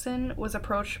Wilkinson was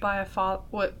approached by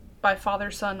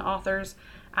father-son authors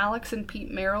Alex and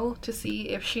Pete Merrill to see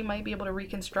if she might be able to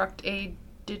reconstruct a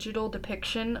digital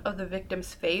depiction of the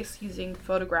victim's face using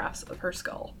photographs of her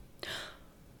skull.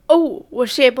 Oh, was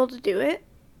she able to do it?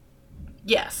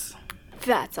 Yes.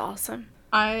 That's awesome.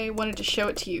 I wanted to show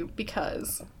it to you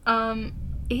because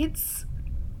it's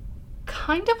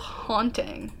kind of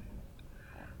haunting.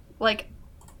 Like,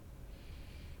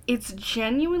 it's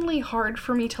genuinely hard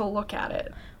for me to look at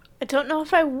it. I don't know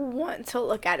if I want to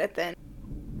look at it then.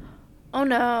 Oh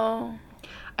no.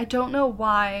 I don't know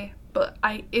why, but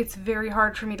it's very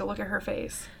hard for me to look at her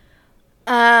face.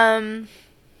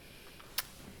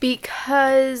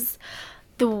 Because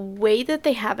the way that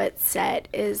they have it set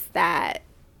is that,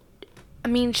 I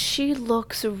mean, she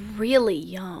looks really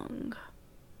young.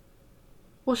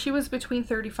 Well, she was between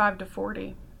 35 to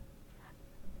 40.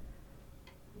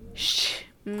 This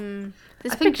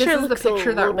I think this is the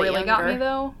picture that really younger. got me,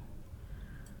 though.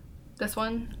 This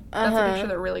one. That's the picture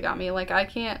that really got me. Like, I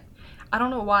don't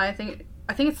know why. I think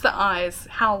it's the eyes.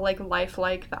 How, like,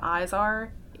 lifelike the eyes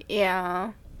are.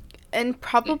 Yeah. And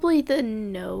probably the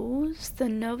nose. The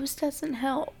nose doesn't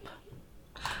help.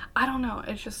 I don't know.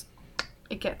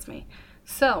 It gets me.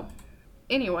 So,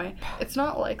 anyway, it's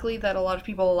not likely that a lot of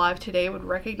people alive today would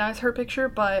recognize her picture,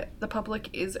 but the public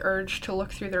is urged to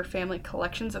look through their family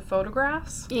collections of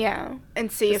photographs. Yeah,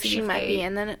 and see if she might be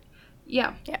in it.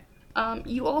 Yeah. Yeah.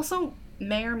 You also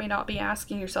may or may not be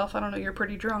asking yourself, I don't know, you're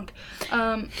pretty drunk,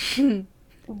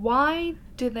 why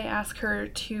did they ask her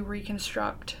to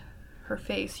reconstruct her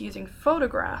face using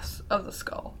photographs of the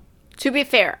skull? To be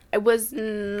fair, I was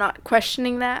not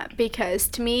questioning that because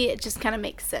to me it just kind of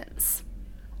makes sense.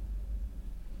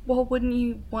 Well, wouldn't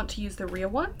you want to use the real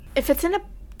one? If it's in a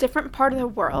different part of the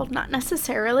world, not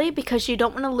necessarily, because you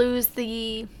don't want to lose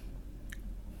the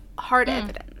hard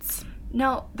evidence.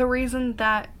 No, the reason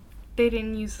that they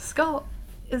didn't use the skull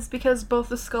is because both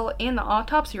the skull and the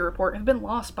autopsy report have been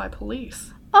lost by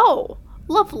police. Oh,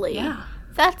 lovely. Yeah.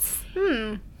 That's,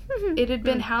 It had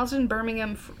been housed in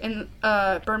Birmingham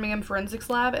Forensics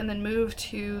Lab and then moved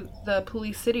to the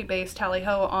Police City base Tally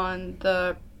Ho on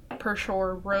the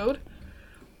Pershore Road.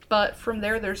 But from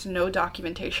there's no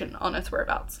documentation on its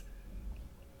whereabouts.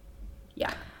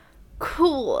 Yeah.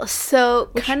 Cool.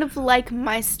 So, kind of like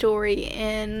my story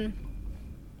in...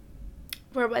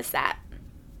 Where was that?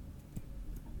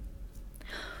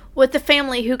 With the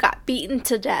family who got beaten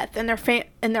to death and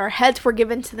their heads were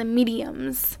given to the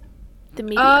mediums. The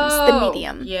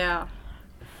medium. Yeah.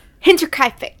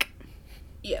 Hinterkaifeck.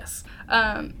 Yes.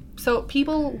 So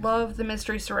people love the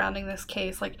mystery surrounding this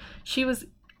case. Like, she was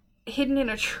hidden in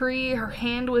a tree, her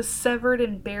hand was severed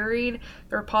and buried,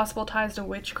 there were possible ties to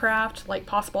witchcraft, like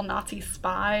possible Nazi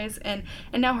spies, and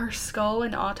now her skull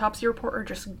and autopsy report are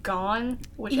just gone,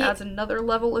 which adds another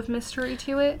level of mystery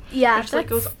to it. Yeah, it just like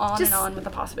goes on and on with the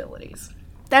possibilities.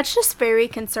 That's just very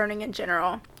concerning in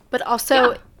general, but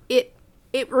also it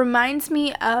reminds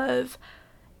me of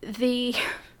the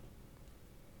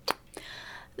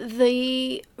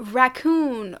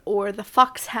raccoon or the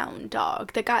foxhound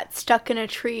dog that got stuck in a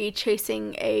tree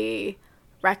chasing a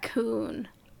raccoon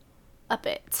up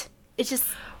it. It's just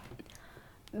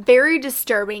very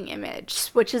disturbing image,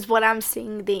 which is what I'm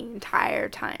seeing the entire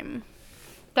time.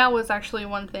 That was actually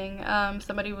one thing.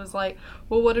 Somebody was like,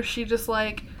 well, what if she just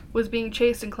like was being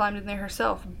chased and climbed in there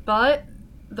herself? But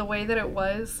the way that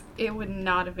it would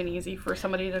not have been easy for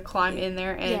somebody to climb in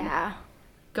there and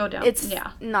go down. It's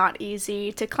not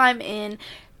easy to climb in.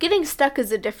 Getting stuck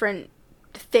is a different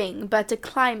thing, but to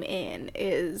climb in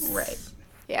is... Right.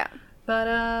 Yeah. But,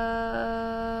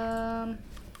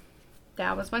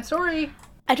 that was my story.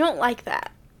 I don't like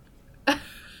that.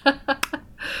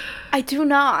 I do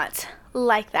not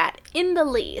like that in the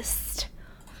least.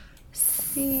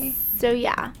 So,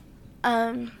 yeah.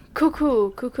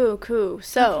 Cool.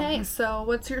 So, Okay, so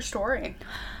what's your story?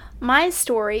 my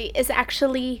story is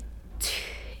actually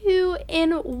 2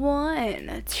 in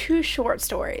 1. 2 short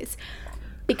stories.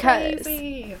 Because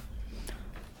Crazy.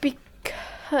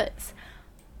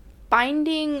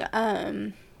 finding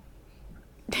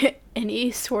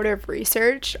any sort of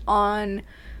research on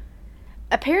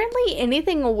apparently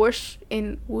anything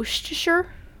in Worcestershire.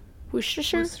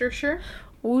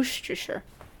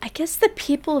 I guess the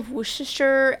people of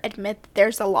Worcestershire admit that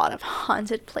there's a lot of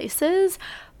haunted places,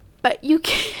 but you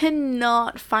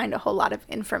cannot find a whole lot of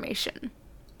information.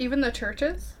 Even the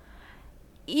churches?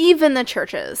 Even the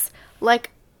churches.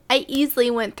 Like, I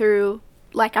easily went through,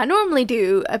 like I normally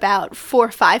do, about 4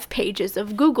 or 5 pages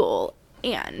of Google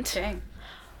and Dang.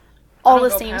 all I don't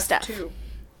the go same past stuff. 2.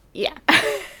 Yeah.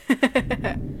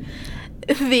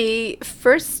 The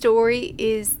first story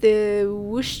is the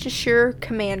Worcestershire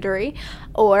Commandery,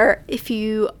 or if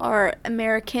you are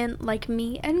American like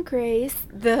me and Grace,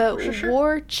 the Worcestershire?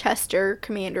 Worcester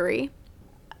Commandery.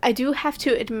 I do have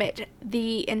to admit,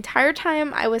 the entire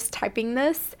time I was typing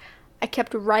this, I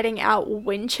kept writing out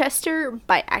Winchester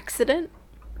by accident.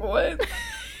 What?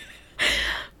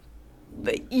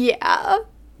 But yeah,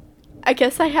 I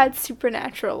guess I had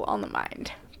Supernatural on the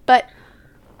mind. But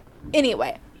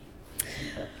anyway,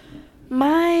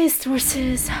 my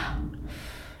sources.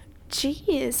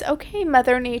 Jeez, okay,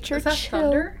 Mother Nature, Is that chill.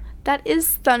 thunder? That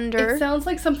is thunder. It sounds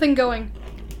like something going.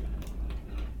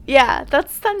 Yeah,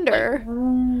 that's thunder.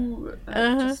 Ooh,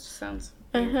 that just sounds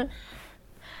weird.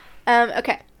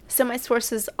 Okay, so my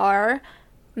sources are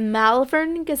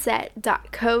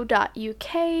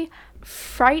malverngazette.co.uk,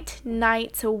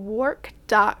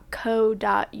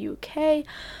 frightnightswork.co.uk,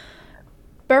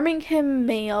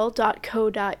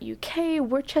 birminghammail.co.uk,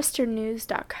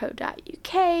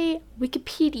 worcesternews.co.uk,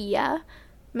 Wikipedia,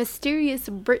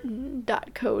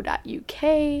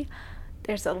 mysteriousbritain.co.uk.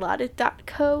 There's a lot of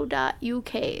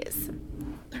 .co.uk's.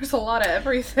 There's a lot of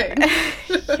everything.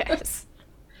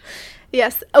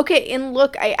 Yes. Okay, and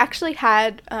look, I actually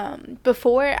had,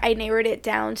 before I narrowed it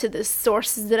down to the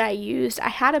sources that I used, I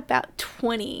had about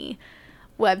 20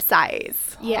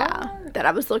 websites, that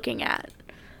I was looking at.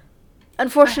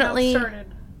 Unfortunately... I have started.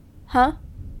 Huh?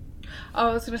 Oh,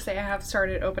 I was going to say I have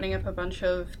started opening up a bunch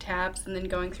of tabs and then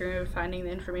going through and finding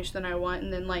the information that I want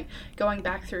and then, like, going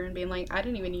back through and being like, I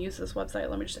didn't even use this website.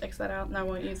 Let me just X that out and I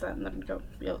won't use that and then go,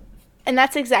 yep. And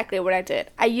that's exactly what I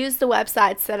did. I used the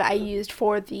websites that I used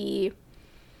for the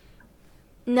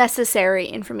necessary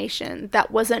information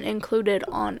that wasn't included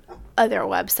on other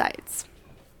websites.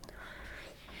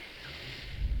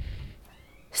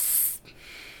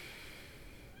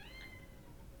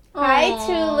 Hi,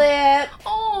 Tulip.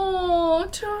 Oh,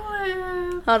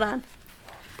 Tulip. Hold on.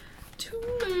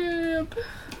 Tulip.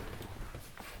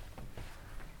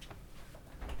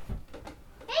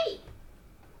 Hey.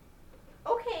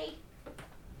 Okay.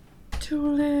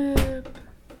 Tulip.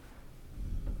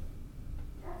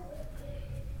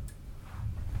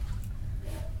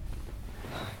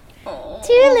 Oh.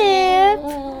 Tulip.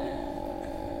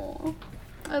 Oh.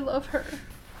 I love her.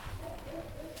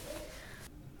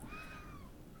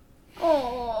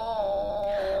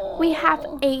 Oh. We have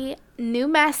a new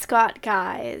mascot,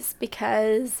 guys,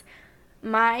 because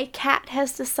my cat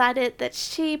has decided that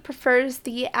she prefers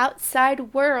the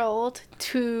outside world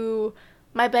to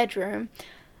my bedroom.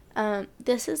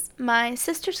 This is my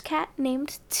sister's cat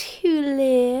named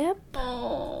Tulip.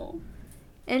 Oh.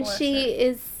 And Bless she her.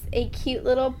 is a cute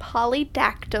little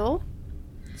polydactyl.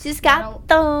 She's got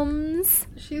thumbs.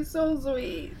 She's so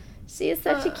sweet. She is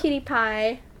such a cutie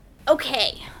pie.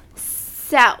 Okay,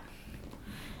 so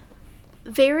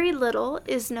very little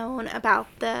is known about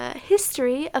the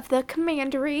history of the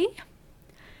commandery.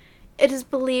 It is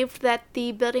believed that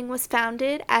the building was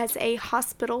founded as a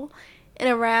hospital in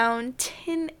around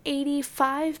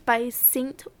 1085 by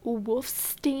St.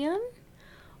 Wulfstan.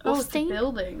 Oh, it's a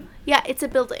building. Yeah, it's a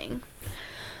building.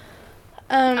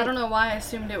 I don't know why I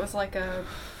assumed it was like a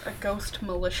ghost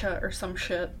militia or some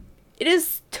shit. It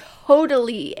is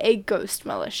totally a ghost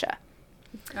militia.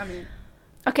 I mean...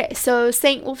 Okay, so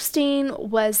St. Wulfstan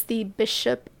was the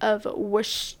bishop of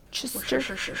Worcester.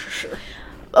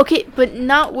 Okay, but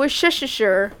not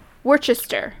Worcestershire,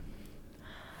 Worcester.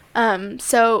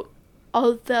 So,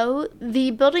 although the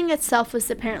building itself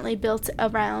was apparently built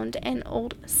around an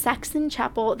old Saxon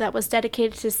chapel that was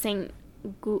dedicated to St.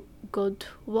 Gudwald?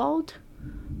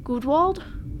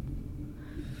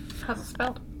 How's it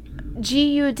spelled?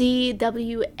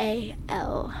 Gudwal.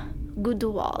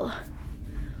 Gudwal.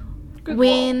 Good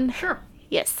When Sure.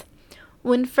 Yes.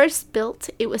 When first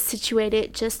built, it was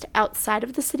situated just outside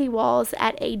of the city walls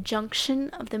at a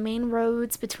junction of the main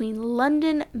roads between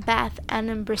London, Bath,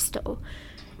 and Bristol.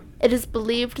 It is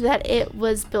believed that it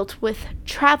was built with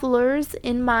travelers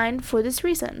in mind for this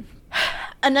reason.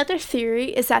 Another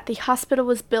theory is that the hospital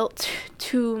was built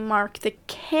to mark the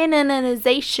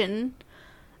canonization,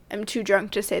 I'm too drunk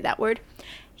to say that word,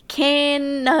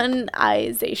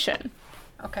 canonization.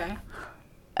 Okay.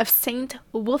 Of Saint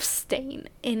Wulfstane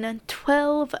in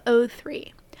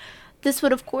 1203. This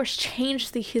would, of course,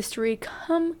 change the history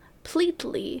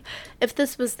completely if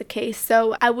this was the case,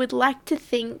 so I would like to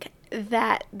think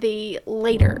that the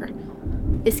later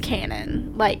is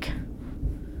canon. Like,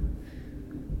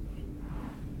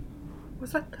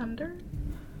 was that thunder?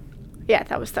 yeah,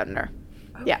 that was thunder.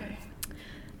 Okay. Yeah.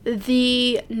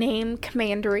 The name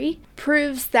Commandery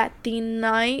proves that the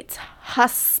Knights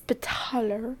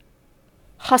Hospitaller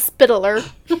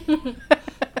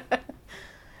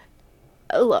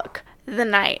look, the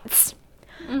Knights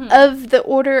of the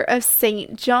Order of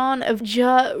St. John of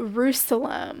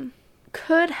Jerusalem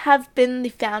could have been the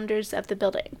founders of the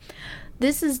building.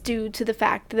 This is due to the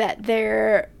fact that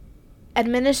their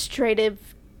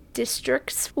administrative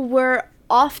districts were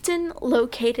often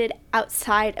located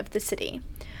outside of the city.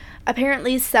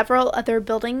 Apparently, several other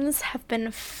buildings have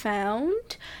been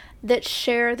found that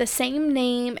share the same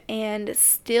name and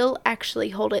still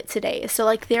actually hold it today. So,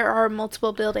 like, there are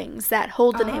multiple buildings that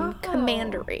hold the name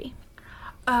Commandery.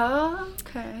 Oh,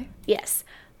 okay. Yes.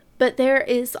 But there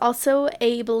is also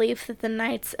a belief that the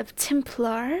Knights of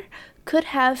Templar could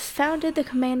have founded the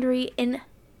Commandery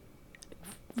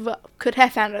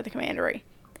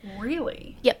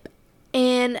Really? Yep.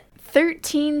 In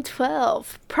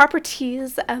 1312,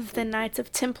 properties of the Knights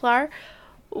of Templar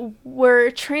were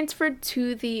transferred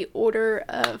to the Order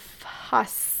of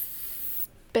Hospitaller?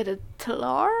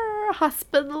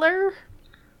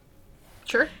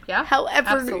 Sure, yeah. However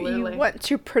Absolutely. you want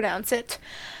to pronounce it.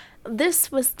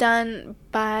 This was done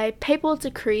by papal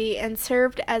decree and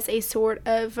served as a sort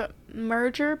of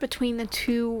merger between the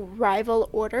two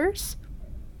rival orders,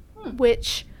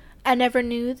 which I never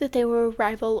knew that they were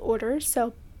rival orders,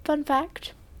 so fun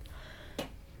fact.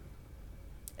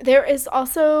 There is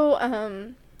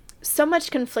also so much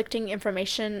conflicting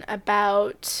information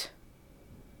about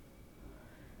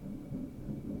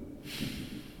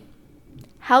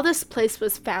how this place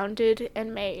was founded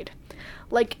and made.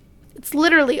 Like, it's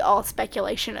literally all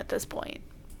speculation at this point.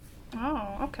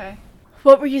 Oh, okay.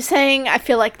 What were you saying? I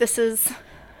feel like this is...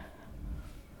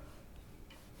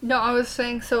 No, I was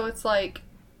saying, so it's like,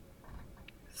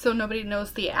 so nobody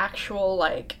knows the actual,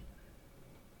 like...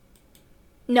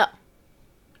 No.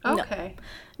 Okay.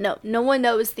 No one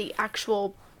knows the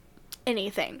actual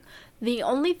anything. The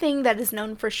only thing that is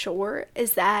known for sure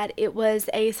is that it was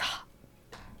a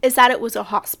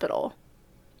hospital.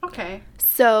 Okay.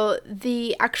 So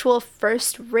the actual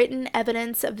first written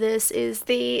evidence of this is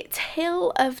the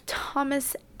tale of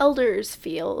Thomas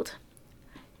Eldersfield.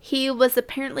 He was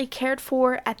apparently cared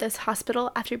for at this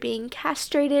hospital after being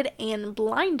castrated and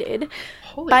blinded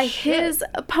by his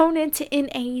opponent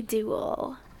in a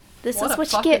duel. This is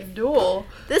what you get. Duel.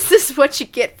 This is what you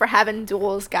get for having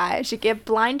duels, guys. You get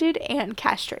blinded and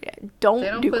castrated. Don't do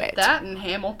it. They don't put that in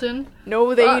Hamilton.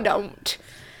 No, they don't.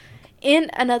 In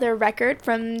another record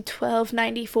from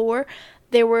 1294,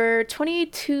 there were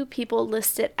 22 people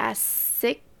listed as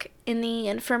sick in the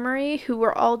infirmary who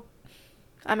were all,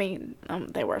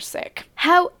 they were sick.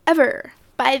 However,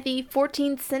 by the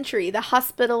 14th century, the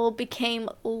hospital became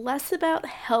less about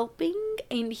helping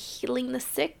and healing the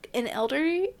sick and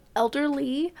elderly,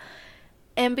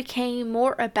 and became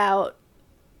more about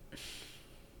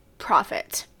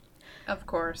profit. Of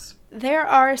course. There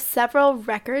are several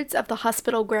records of the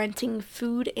hospital granting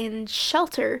food and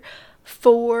shelter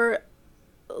for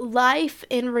life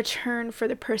in return for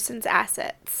the person's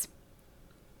assets.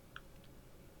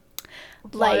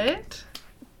 What?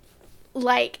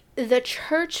 Like the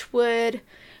church would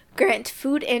grant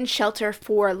food and shelter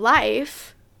for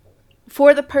life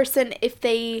for the person if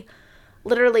they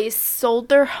literally sold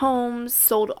their homes,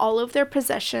 sold all of their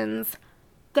possessions,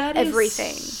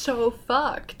 everything. So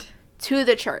fucked. To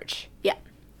the church, yeah.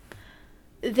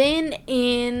 Then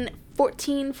in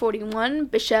 1441,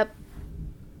 Bishop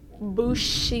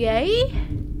Bouchier,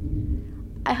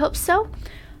 I hope so,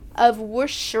 of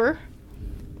Worcester,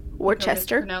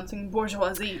 Pronouncing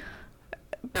bourgeoisie.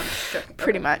 No, sure.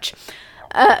 pretty much,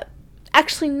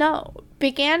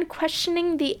 began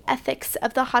questioning the ethics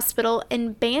of the hospital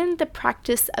and banned the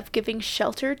practice of giving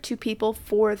shelter to people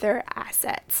for their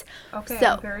assets. Okay,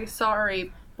 so, I'm very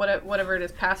sorry. Whatever it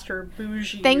is, Pastor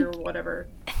Bougie or whatever.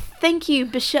 Thank you,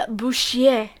 Bishop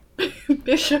Bouchier.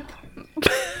 Bishop.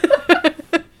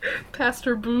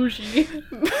 Pastor Bougie.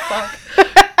 Fuck.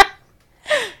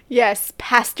 Yes,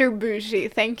 Pastor Bougie.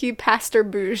 Thank you, Pastor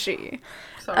Bougie.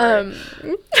 Sorry.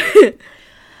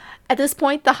 At this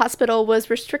point, the hospital was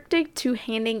restricted to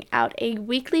handing out a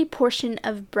weekly portion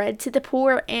of bread to the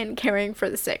poor and caring for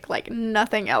the sick. Like,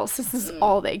 nothing else. This is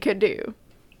all they could do.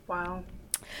 Wow.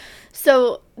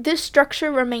 So, this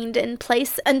structure remained in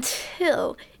place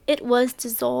until it was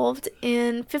dissolved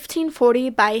in 1540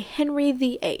 by Henry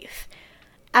VIII.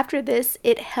 After this,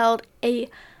 it held a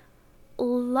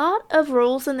lot of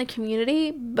roles in the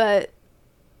community, but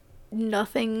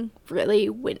nothing really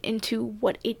went into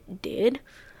what it did.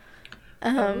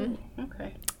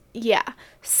 Okay. Yeah.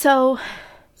 So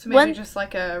Maybe just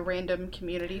like a random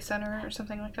community center or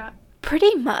something like that?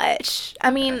 Pretty much.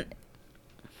 I mean,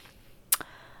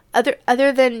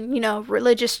 other than,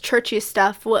 religious churchy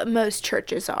stuff, what most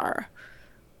churches are.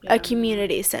 Yeah. A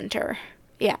community center.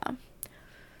 Yeah.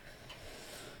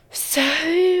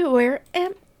 So, where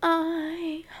am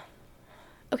I?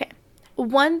 Okay.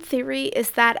 One theory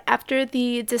is that after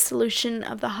the dissolution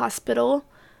of the hospital,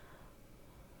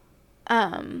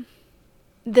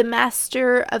 the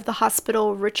master of the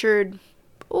hospital, Richard,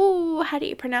 how do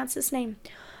you pronounce his name?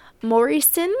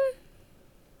 Morrison?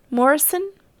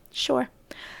 Sure.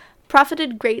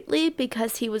 Profited greatly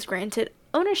because he was granted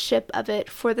ownership of it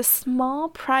for the small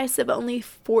price of only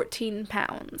 14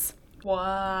 pounds.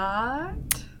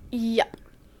 What? Yep.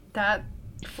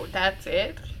 That's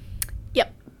it?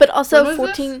 Yep. But also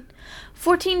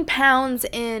 14 pounds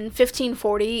in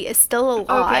 1540 is still a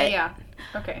lot. Okay, yeah.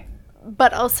 Okay.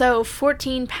 But also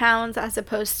 14 pounds as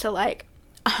opposed to like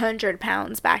 100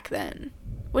 pounds back then,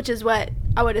 which is what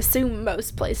I would assume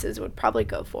most places would probably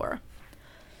go for.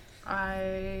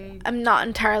 I'm not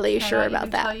entirely sure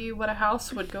about that. I can't tell you what a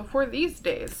house would go for these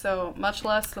days, so much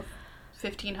less the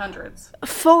 1500s.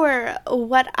 For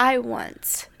what I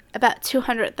want, about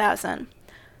 200,000.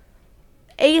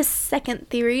 A second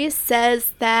theory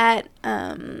says that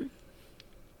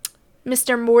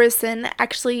Mr. Morrison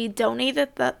actually donated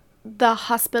the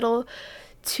hospital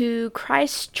to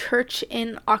Christ Church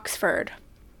in Oxford.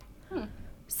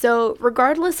 So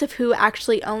regardless of who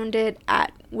actually owned it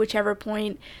at whichever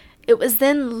point, it was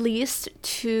then leased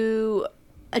to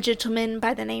a gentleman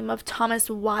by the name of Thomas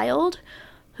Wilde,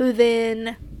 who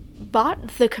then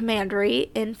bought the commandery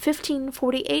in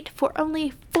 1548 for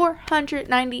only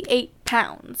 498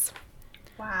 pounds.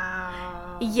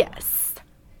 Wow. Yes.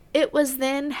 It was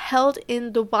then held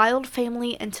in the Wilde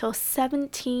family until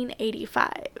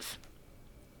 1785.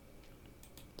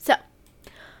 So,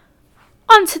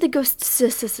 on to the ghosts.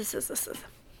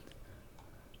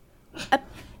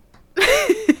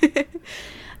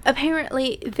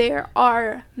 Apparently, there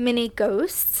are many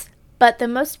ghosts, but the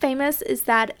most famous is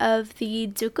that of the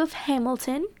Duke of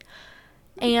Hamilton.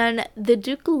 And the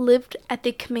Duke lived at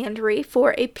the commandery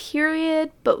for a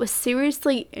period, but was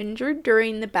seriously injured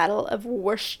during the Battle of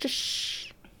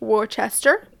Worcester.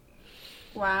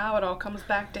 Wow, it all comes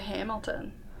back to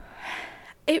Hamilton.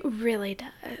 It really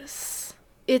does.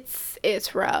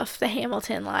 It's rough, the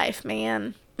Hamilton life,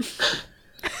 man.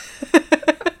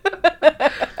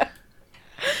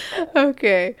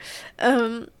 Okay.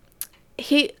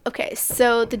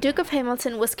 So the Duke of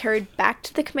Hamilton was carried back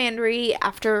to the commandery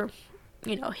after,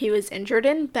 he was injured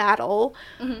in battle,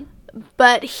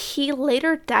 but he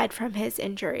later died from his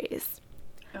injuries.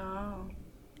 Oh.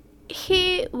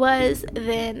 He was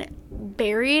then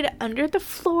buried under the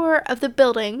floor of the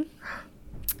building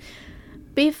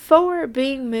before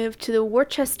being moved to the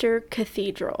Worcester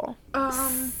Cathedral.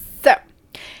 So,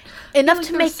 enough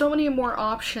to make... There's so many more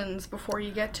options before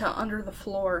you get to under the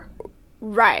floor.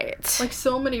 Right. Like,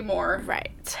 so many more.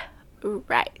 Right.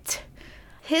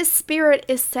 His spirit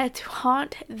is said to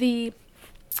haunt the,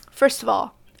 first of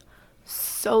all,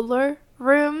 solar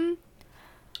room.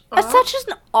 That's such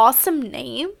an awesome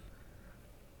name.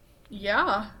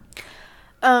 Yeah.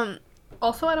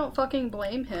 Also, I don't fucking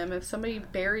blame him. If somebody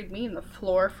buried me in the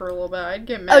floor for a little bit, I'd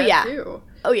get mad too.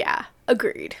 Oh yeah,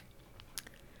 agreed.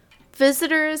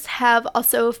 Visitors have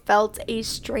also felt a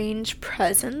strange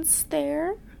presence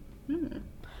there.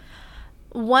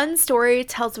 One story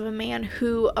tells of a man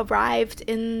who arrived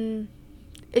in,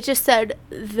 it just said,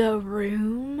 the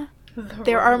room.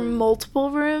 There are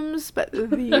multiple rooms, but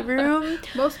the room.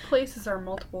 Most places are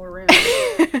multiple rooms.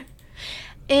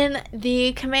 In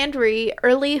the commandery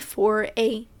early for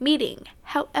a meeting.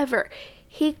 However,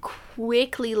 he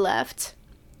quickly left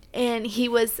and he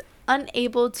was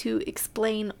unable to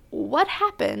explain what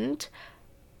happened,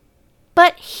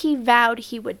 but he vowed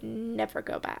he would never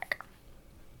go back.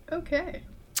 Okay.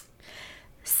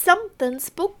 Something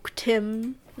spooked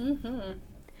him.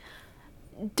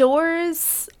 Mm-hmm.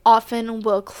 Doors often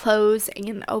will close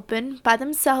and open by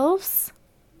themselves.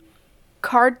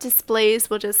 Card displays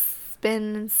will just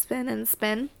spin and spin and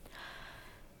spin.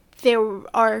 There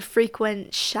are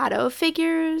frequent shadow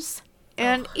figures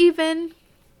and even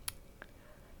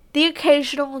the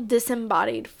occasional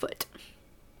disembodied foot.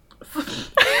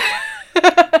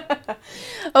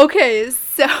 Okay,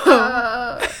 so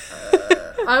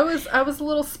I was a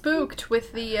little spooked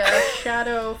with the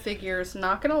shadow figures,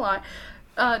 not gonna lie.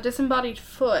 Disembodied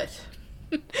foot.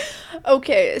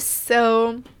 okay,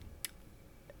 so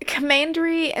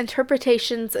Commandery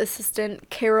Interpretations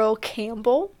assistant Carol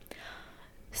Campbell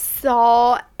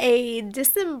saw a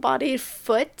disembodied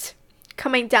foot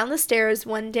coming down the stairs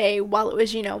one day while it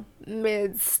was,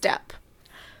 mid-step.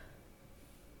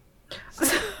 So,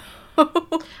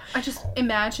 I just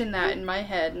imagine that in my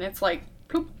head, and it's like,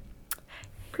 ploop,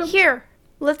 ploop. Here,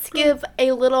 let's give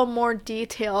a little more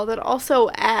detail that also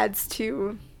adds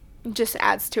to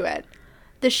it.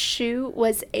 The shoe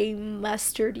was a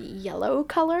mustard yellow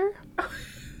color.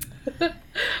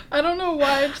 I don't know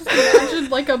why, I just imagined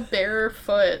like a bare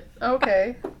foot.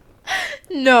 Okay.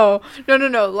 No.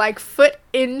 Like foot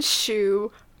in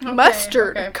shoe,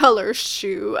 mustard color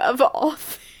shoe of all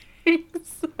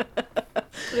things.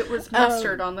 It was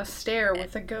mustard on the stair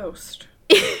with a ghost.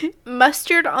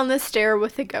 Mustard on the stair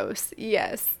with a ghost.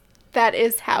 Yes, that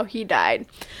is how he died.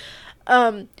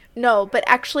 No, but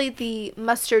actually the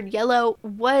mustard yellow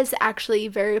was actually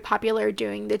very popular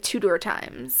during the Tudor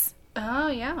times. Oh,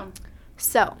 yeah.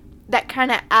 So, that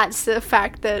kind of adds to the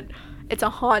fact that it's a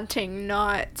haunting,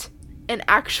 not an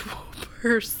actual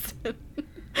person.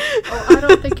 Oh, I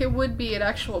don't think it would be an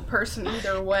actual person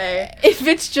either way. If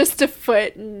it's just a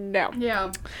foot, no.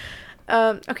 Yeah.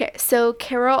 Okay, so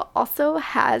Carol also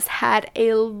has had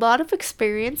a lot of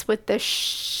experience with the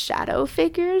shadow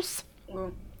figures.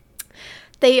 Ooh.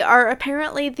 They are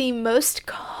apparently the most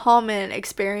common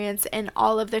experience in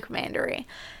all of the Commandery.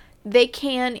 They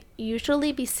can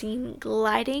usually be seen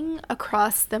gliding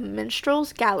across the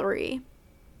minstrel's gallery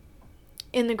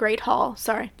in the Great Hall,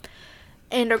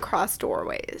 and across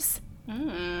doorways.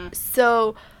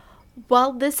 So,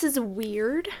 while this is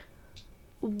weird,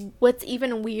 what's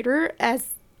even weirder is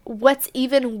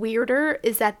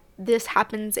that this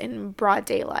happens in broad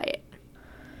daylight.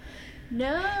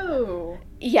 No.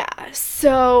 Yeah,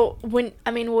 so when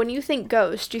you think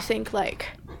ghost, you think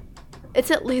like it's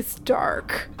at least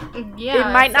dark. Yeah.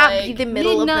 It might not be the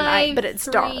middle of the night, but it's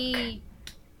 3. dark.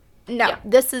 No, Yeah.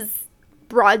 This is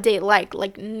broad daylight,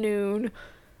 like noon,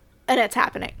 and it's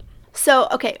happening. So,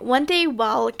 okay, one day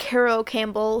while Carol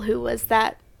Campbell, who was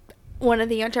one of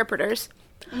the interpreters,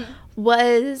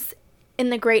 was in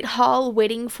the Great Hall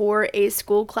waiting for a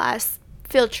school class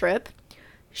field trip,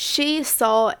 she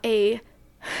saw a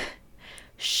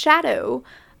shadow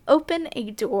open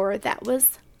a door that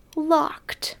was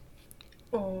locked.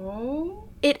 Oh.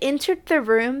 It entered the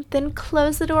room, then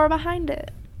closed the door behind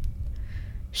it.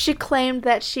 She claimed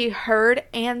that she heard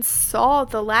and saw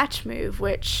the latch move,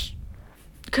 which,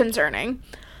 concerning.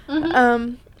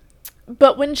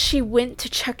 But when she went to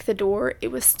check the door, it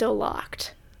was still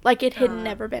locked. Like it had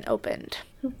never been opened.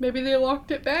 Maybe they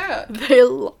locked it back. They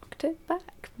locked it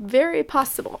back. Very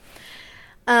possible.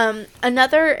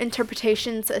 Another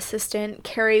interpretations assistant,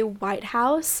 Carrie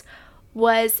Whitehouse,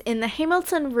 was in the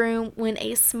Hamilton room when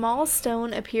a small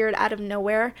stone appeared out of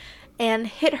nowhere and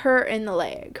hit her in the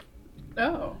leg.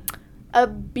 Oh.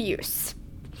 Abuse.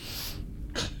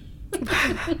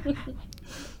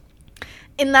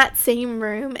 In that same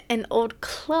room, an old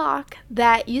clock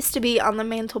that used to be on the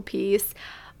mantelpiece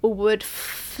would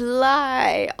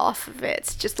fly off of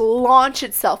it, just launch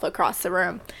itself across the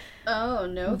room. Oh,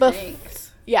 no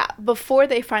thanks. Yeah, before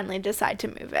they finally decide to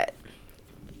move it.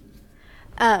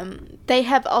 They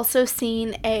have also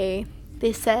seen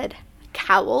they said,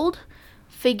 cowled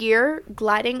figure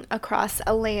gliding across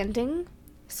a landing.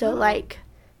 So,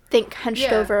 think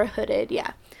hunched over, hooded,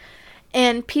 yeah.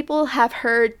 And people have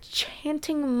heard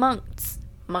chanting monks.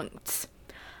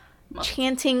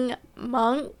 Chanting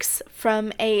monks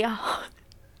from a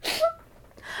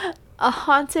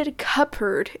haunted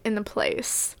cupboard in the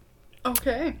place.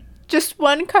 Okay. Just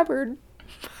one cupboard.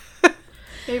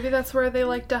 Maybe that's where they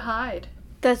like to hide.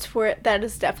 That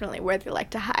is definitely where they like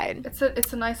to hide.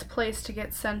 It's a nice place to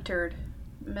get centered,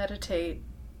 meditate.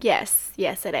 Yes,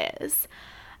 it is.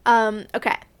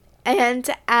 Okay. And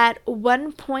at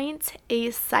one point, a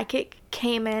psychic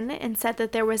came in and said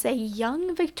that there was a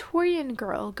young Victorian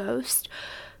girl ghost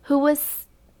who was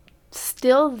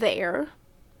still there,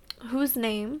 whose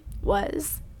name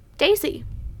was Daisy.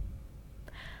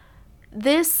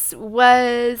 This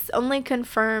was only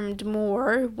confirmed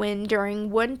more when, during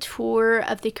one tour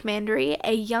of the commandery,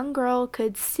 a young girl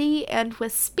could see and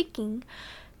was speaking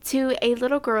to a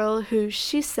little girl who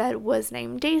she said was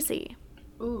named Daisy.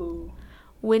 Ooh.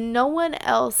 When no one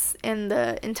else in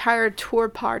the entire tour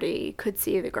party could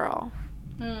see the girl.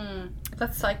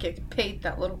 That psychic paid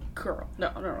that little girl.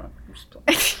 No. I'm just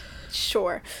playing.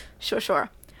 Sure.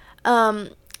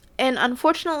 And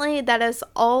unfortunately, that is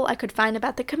all I could find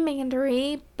about the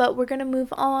commandery, but we're going to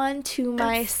move on to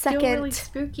my second... Still really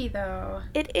spooky, though.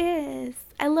 It is.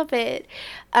 I love it.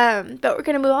 But we're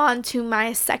going to move on to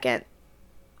my second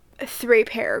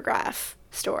 3-paragraph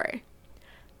story,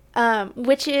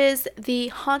 which is The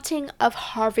Haunting of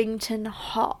Harvington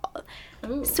Hall.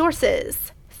 Ooh.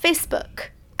 Sources: Facebook,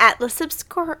 Atlas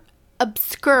Obscura,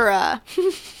 Obscura,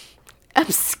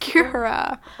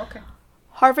 Okay.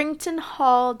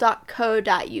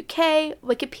 harvingtonhall.co.uk,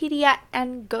 Wikipedia,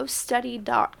 and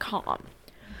ghoststudy.com.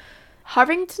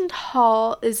 Harvington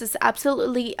Hall is this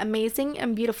absolutely amazing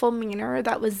and beautiful manor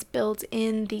that was built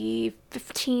in the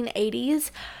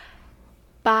 1580s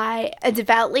by a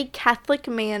devoutly Catholic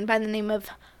man by the name of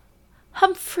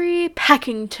Humphrey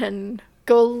Packington.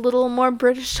 Go a little more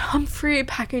British, Humphrey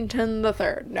Packington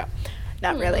III. No,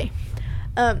 not really.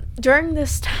 During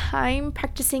this time,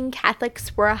 practicing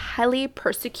Catholics were highly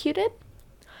persecuted.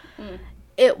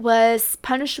 It was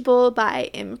punishable by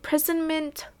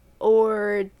imprisonment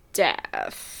or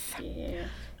death. Yeah.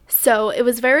 So it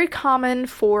was very common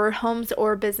for homes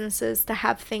or businesses to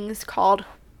have things called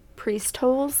priest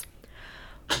holes,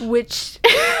 which,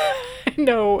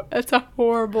 no, that's a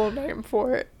horrible name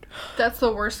for it. That's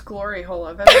the worst glory hole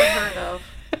I've ever heard of.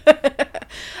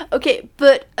 Okay,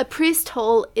 but a priest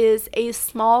hole is a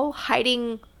small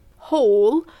hiding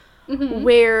hole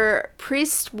where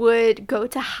priests would go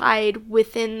to hide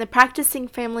within the practicing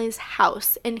family's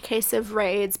house in case of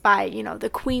raids by, the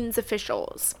queen's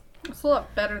officials. It's a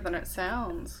lot better than it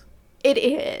sounds. It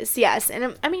is, yes.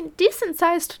 And, decent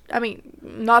sized,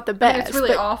 not the best. It's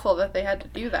really awful that they had to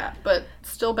do that, but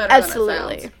still better than it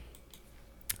sounds.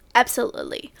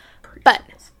 Absolutely. But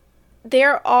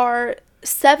there are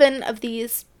 7 of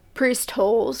these priest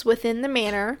holes within the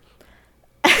manor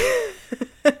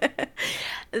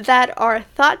that are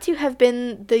thought to have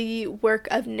been the work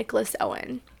of Nicholas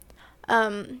Owen.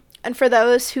 And for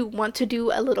those who want to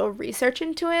do a little research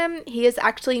into him, he is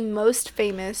actually most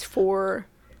famous for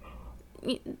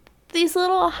these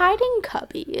little hiding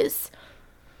cubbies.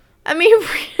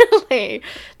 Really,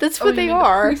 that's what they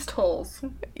are. The priest holes.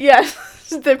 Yes,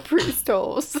 the priest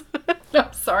holes. No,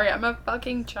 sorry, I'm a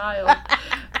fucking child.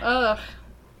 Ugh.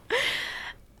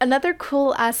 Another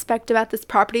cool aspect about this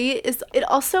property is it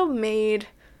also made,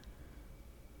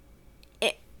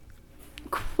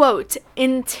 quote,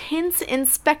 intense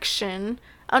inspection,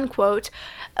 unquote,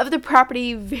 of the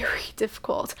property very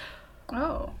difficult.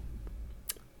 Oh.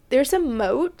 There's a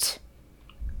moat.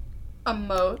 A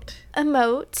moat? A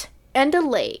moat and a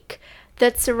lake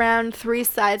that surround 3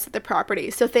 sides of the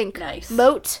property. So think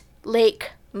moat,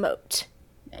 lake, moat.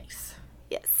 Nice.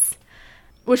 Yes.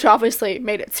 Which obviously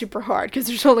made it super hard because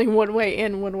there's only one way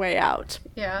in, one way out.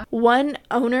 Yeah. One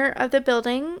owner of the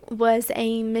building was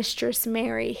a Mistress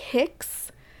Mary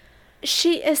Hicks.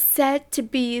 She is said to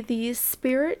be the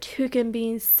spirit who can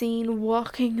be seen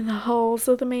walking the halls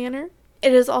of the manor.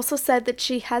 It is also said that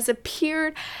she has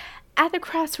appeared at the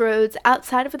crossroads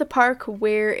outside of the park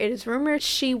where it is rumored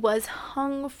she was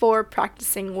hung for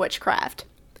practicing witchcraft.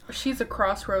 She's a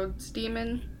crossroads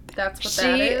demon. That's what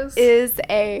that is? She is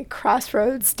a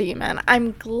crossroads demon.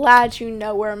 I'm glad you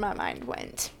know where my mind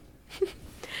went.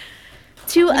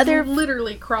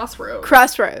 Literally crossroads.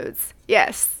 Crossroads.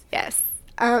 Yes.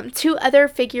 2 other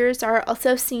figures are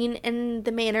also seen in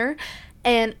the manor.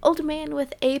 An old man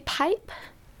with a pipe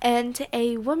and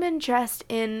a woman dressed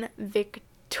in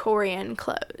Victorian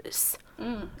clothes.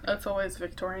 That's always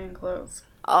Victorian clothes.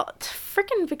 Oh,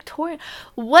 freaking Victorian.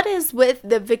 What is with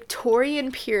the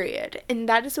Victorian period? And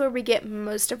that is where we get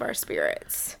most of our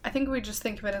spirits. I think we just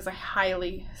think of it as a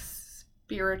highly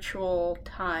spiritual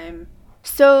time.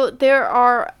 So there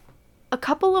are a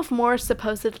couple of more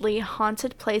supposedly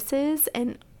haunted places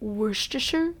in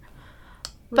Worcestershire.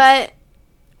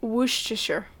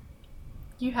 Worcestershire.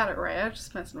 You had it right. I was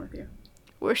just messing with you.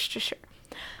 Worcestershire.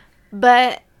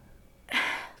 But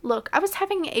look, I was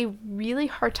having a really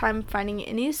hard time finding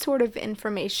any sort of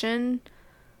information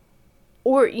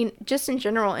or just in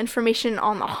general information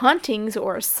on the hauntings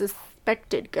or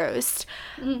suspected ghosts.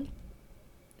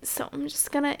 So I'm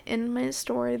just going to end my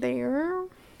story there.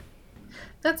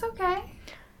 That's okay.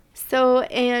 So,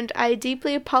 and I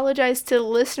deeply apologize to the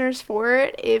listeners for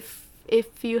it if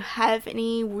if you have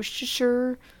any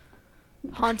Worcestershire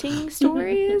haunting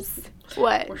stories.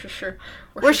 What? Worcestershire.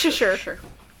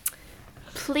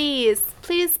 Please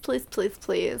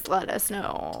let us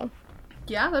know.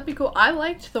 Yeah, that'd be cool. I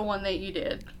liked the one that you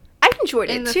did. I enjoyed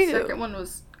it And the too. second one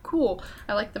was cool.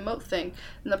 I liked the moat thing.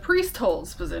 And the priest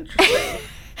holes was interesting.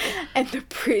 And the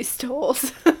priest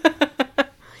holes.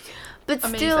 But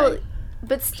Amazing.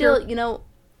 still, Pure you know.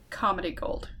 Comedy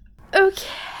gold.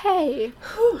 Okay.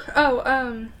 Whew.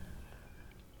 Oh,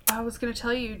 I was gonna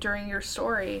tell you during your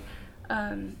story,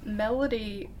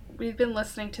 Melody, we've been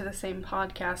listening to the same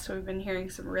podcast, so we've been hearing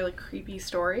some really creepy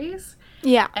stories.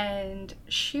 Yeah. And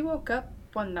she woke up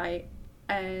one night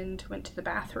and went to the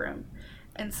bathroom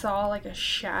and saw like a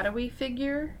shadowy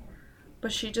figure,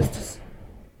 but she just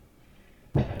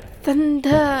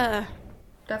Thunder.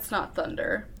 That's not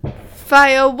thunder.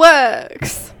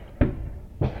 Fireworks.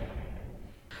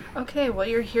 Okay, what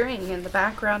you're hearing in the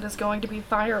background is going to be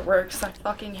fireworks. I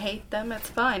fucking hate them. It's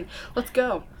fine. Let's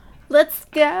go. Let's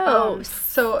go.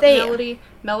 So Stay.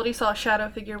 Melody saw a shadow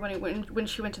figure when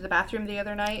she went to the bathroom the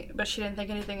other night, but she didn't think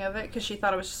anything of it because she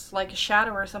thought it was just like a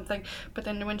shadow or something. But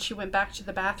then when she went back to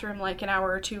the bathroom like an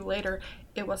hour or two later,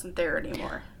 it wasn't there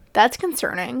anymore. That's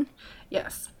concerning.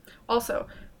 Yes. Also,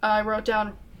 I wrote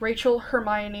down Rachel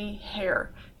Hermione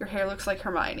hair. Your hair looks like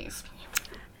Hermione's.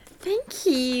 Thank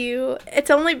you.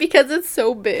 It's only because it's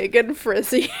so big and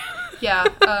frizzy. Yeah,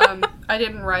 I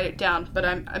didn't write it down, but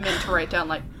I meant to write down,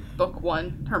 like, book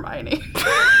 1 Hermione.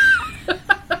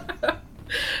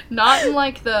 Not in,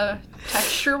 like, the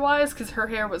texture-wise, because her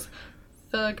hair was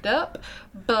thugged up,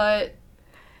 but...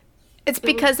 It's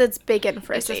because it's big and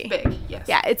frizzy. It's just big, yes.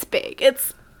 Yeah, it's big.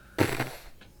 Yes.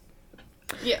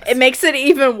 It makes it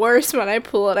even worse when I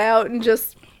pull it out and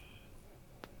just...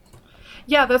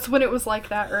 Yeah, that's when it was like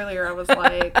that earlier. I was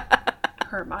like,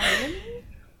 Hermione?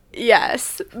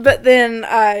 Yes, but then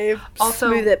I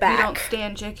smooth it back. We don't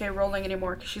stand J.K. Rowling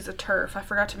anymore because she's a TERF. I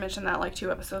forgot to mention that like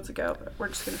 2 episodes ago, but we're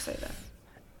just going to say that.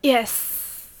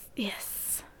 Yes.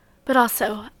 But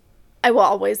also, I will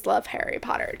always love Harry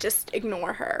Potter. Just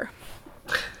ignore her.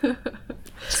 I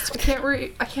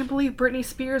can't believe Britney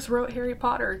Spears wrote Harry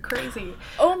Potter. Crazy.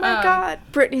 Oh my god.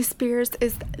 Britney Spears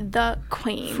is the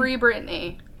queen. Free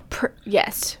Britney.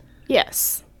 Yes.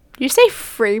 You say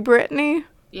free Britney?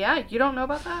 Yeah, you don't know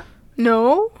about that?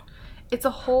 No? It's a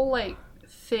whole, like,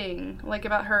 thing, like,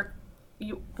 about her.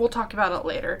 We'll talk about it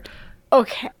later.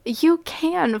 Okay. You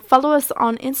can follow us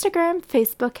on Instagram,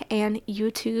 Facebook, and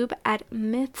YouTube at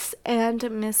Myths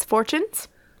and Misfortunes.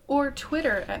 Or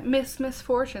Twitter at Miss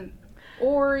Misfortune.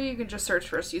 Or you can just search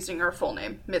for us using our full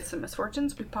name, Myths and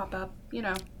Misfortunes. We pop up, you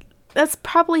know. That's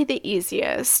probably the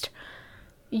easiest.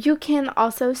 You can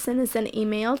also send us an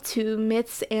email to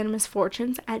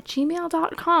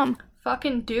mythsandmisfortunes@gmail.com.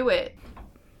 Fucking do it.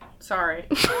 Sorry.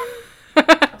 I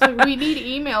was like, we need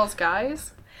emails,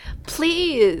 guys.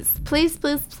 Please.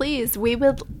 We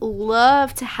would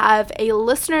love to have a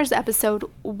listeners episode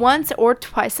once or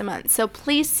twice a month. So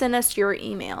please send us your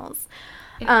emails.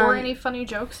 Or any funny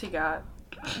jokes you got.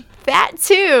 That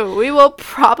too. We will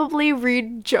probably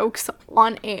read jokes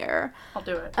on air. I'll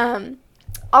do it.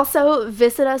 Also,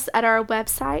 visit us at our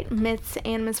website,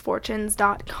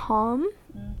 mythsandmisfortunes.com.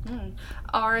 Mm-hmm.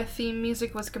 Our theme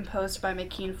music was composed by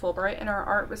McKean Fulbright, and our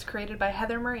art was created by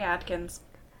Heather Marie Atkins.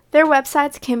 Their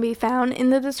websites can be found in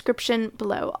the description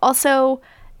below. Also,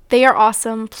 they are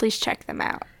awesome. Please check them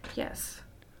out. Yes,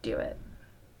 do it.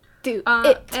 Do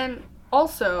it. And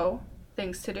also,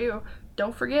 things to do.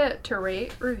 Don't forget to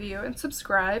rate, review, and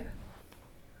subscribe.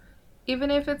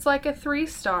 Even if it's like a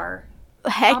 3-star.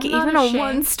 Heck, even a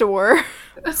 1-star. A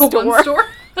 1-star?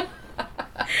 A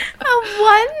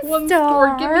 1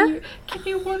 star. Give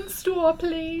me 1 star,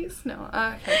 please. No,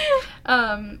 okay.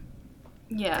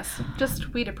 Yes,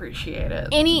 just we'd appreciate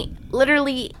it.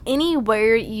 Literally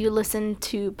anywhere you listen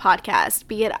to podcasts,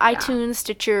 be it iTunes,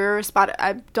 Stitcher, Spotify.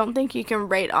 I don't think you can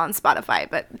rate on Spotify,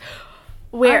 but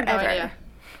wherever. I have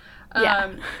no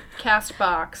idea.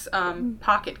 Castbox,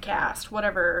 Pocket Cast,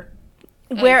 whatever.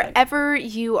 Anything. Wherever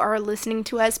you are listening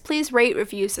to us, please rate,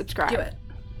 review, subscribe. Do it.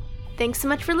 Thanks so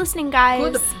much for listening,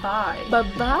 guys. Goodbye.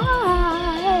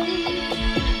 Bye-bye.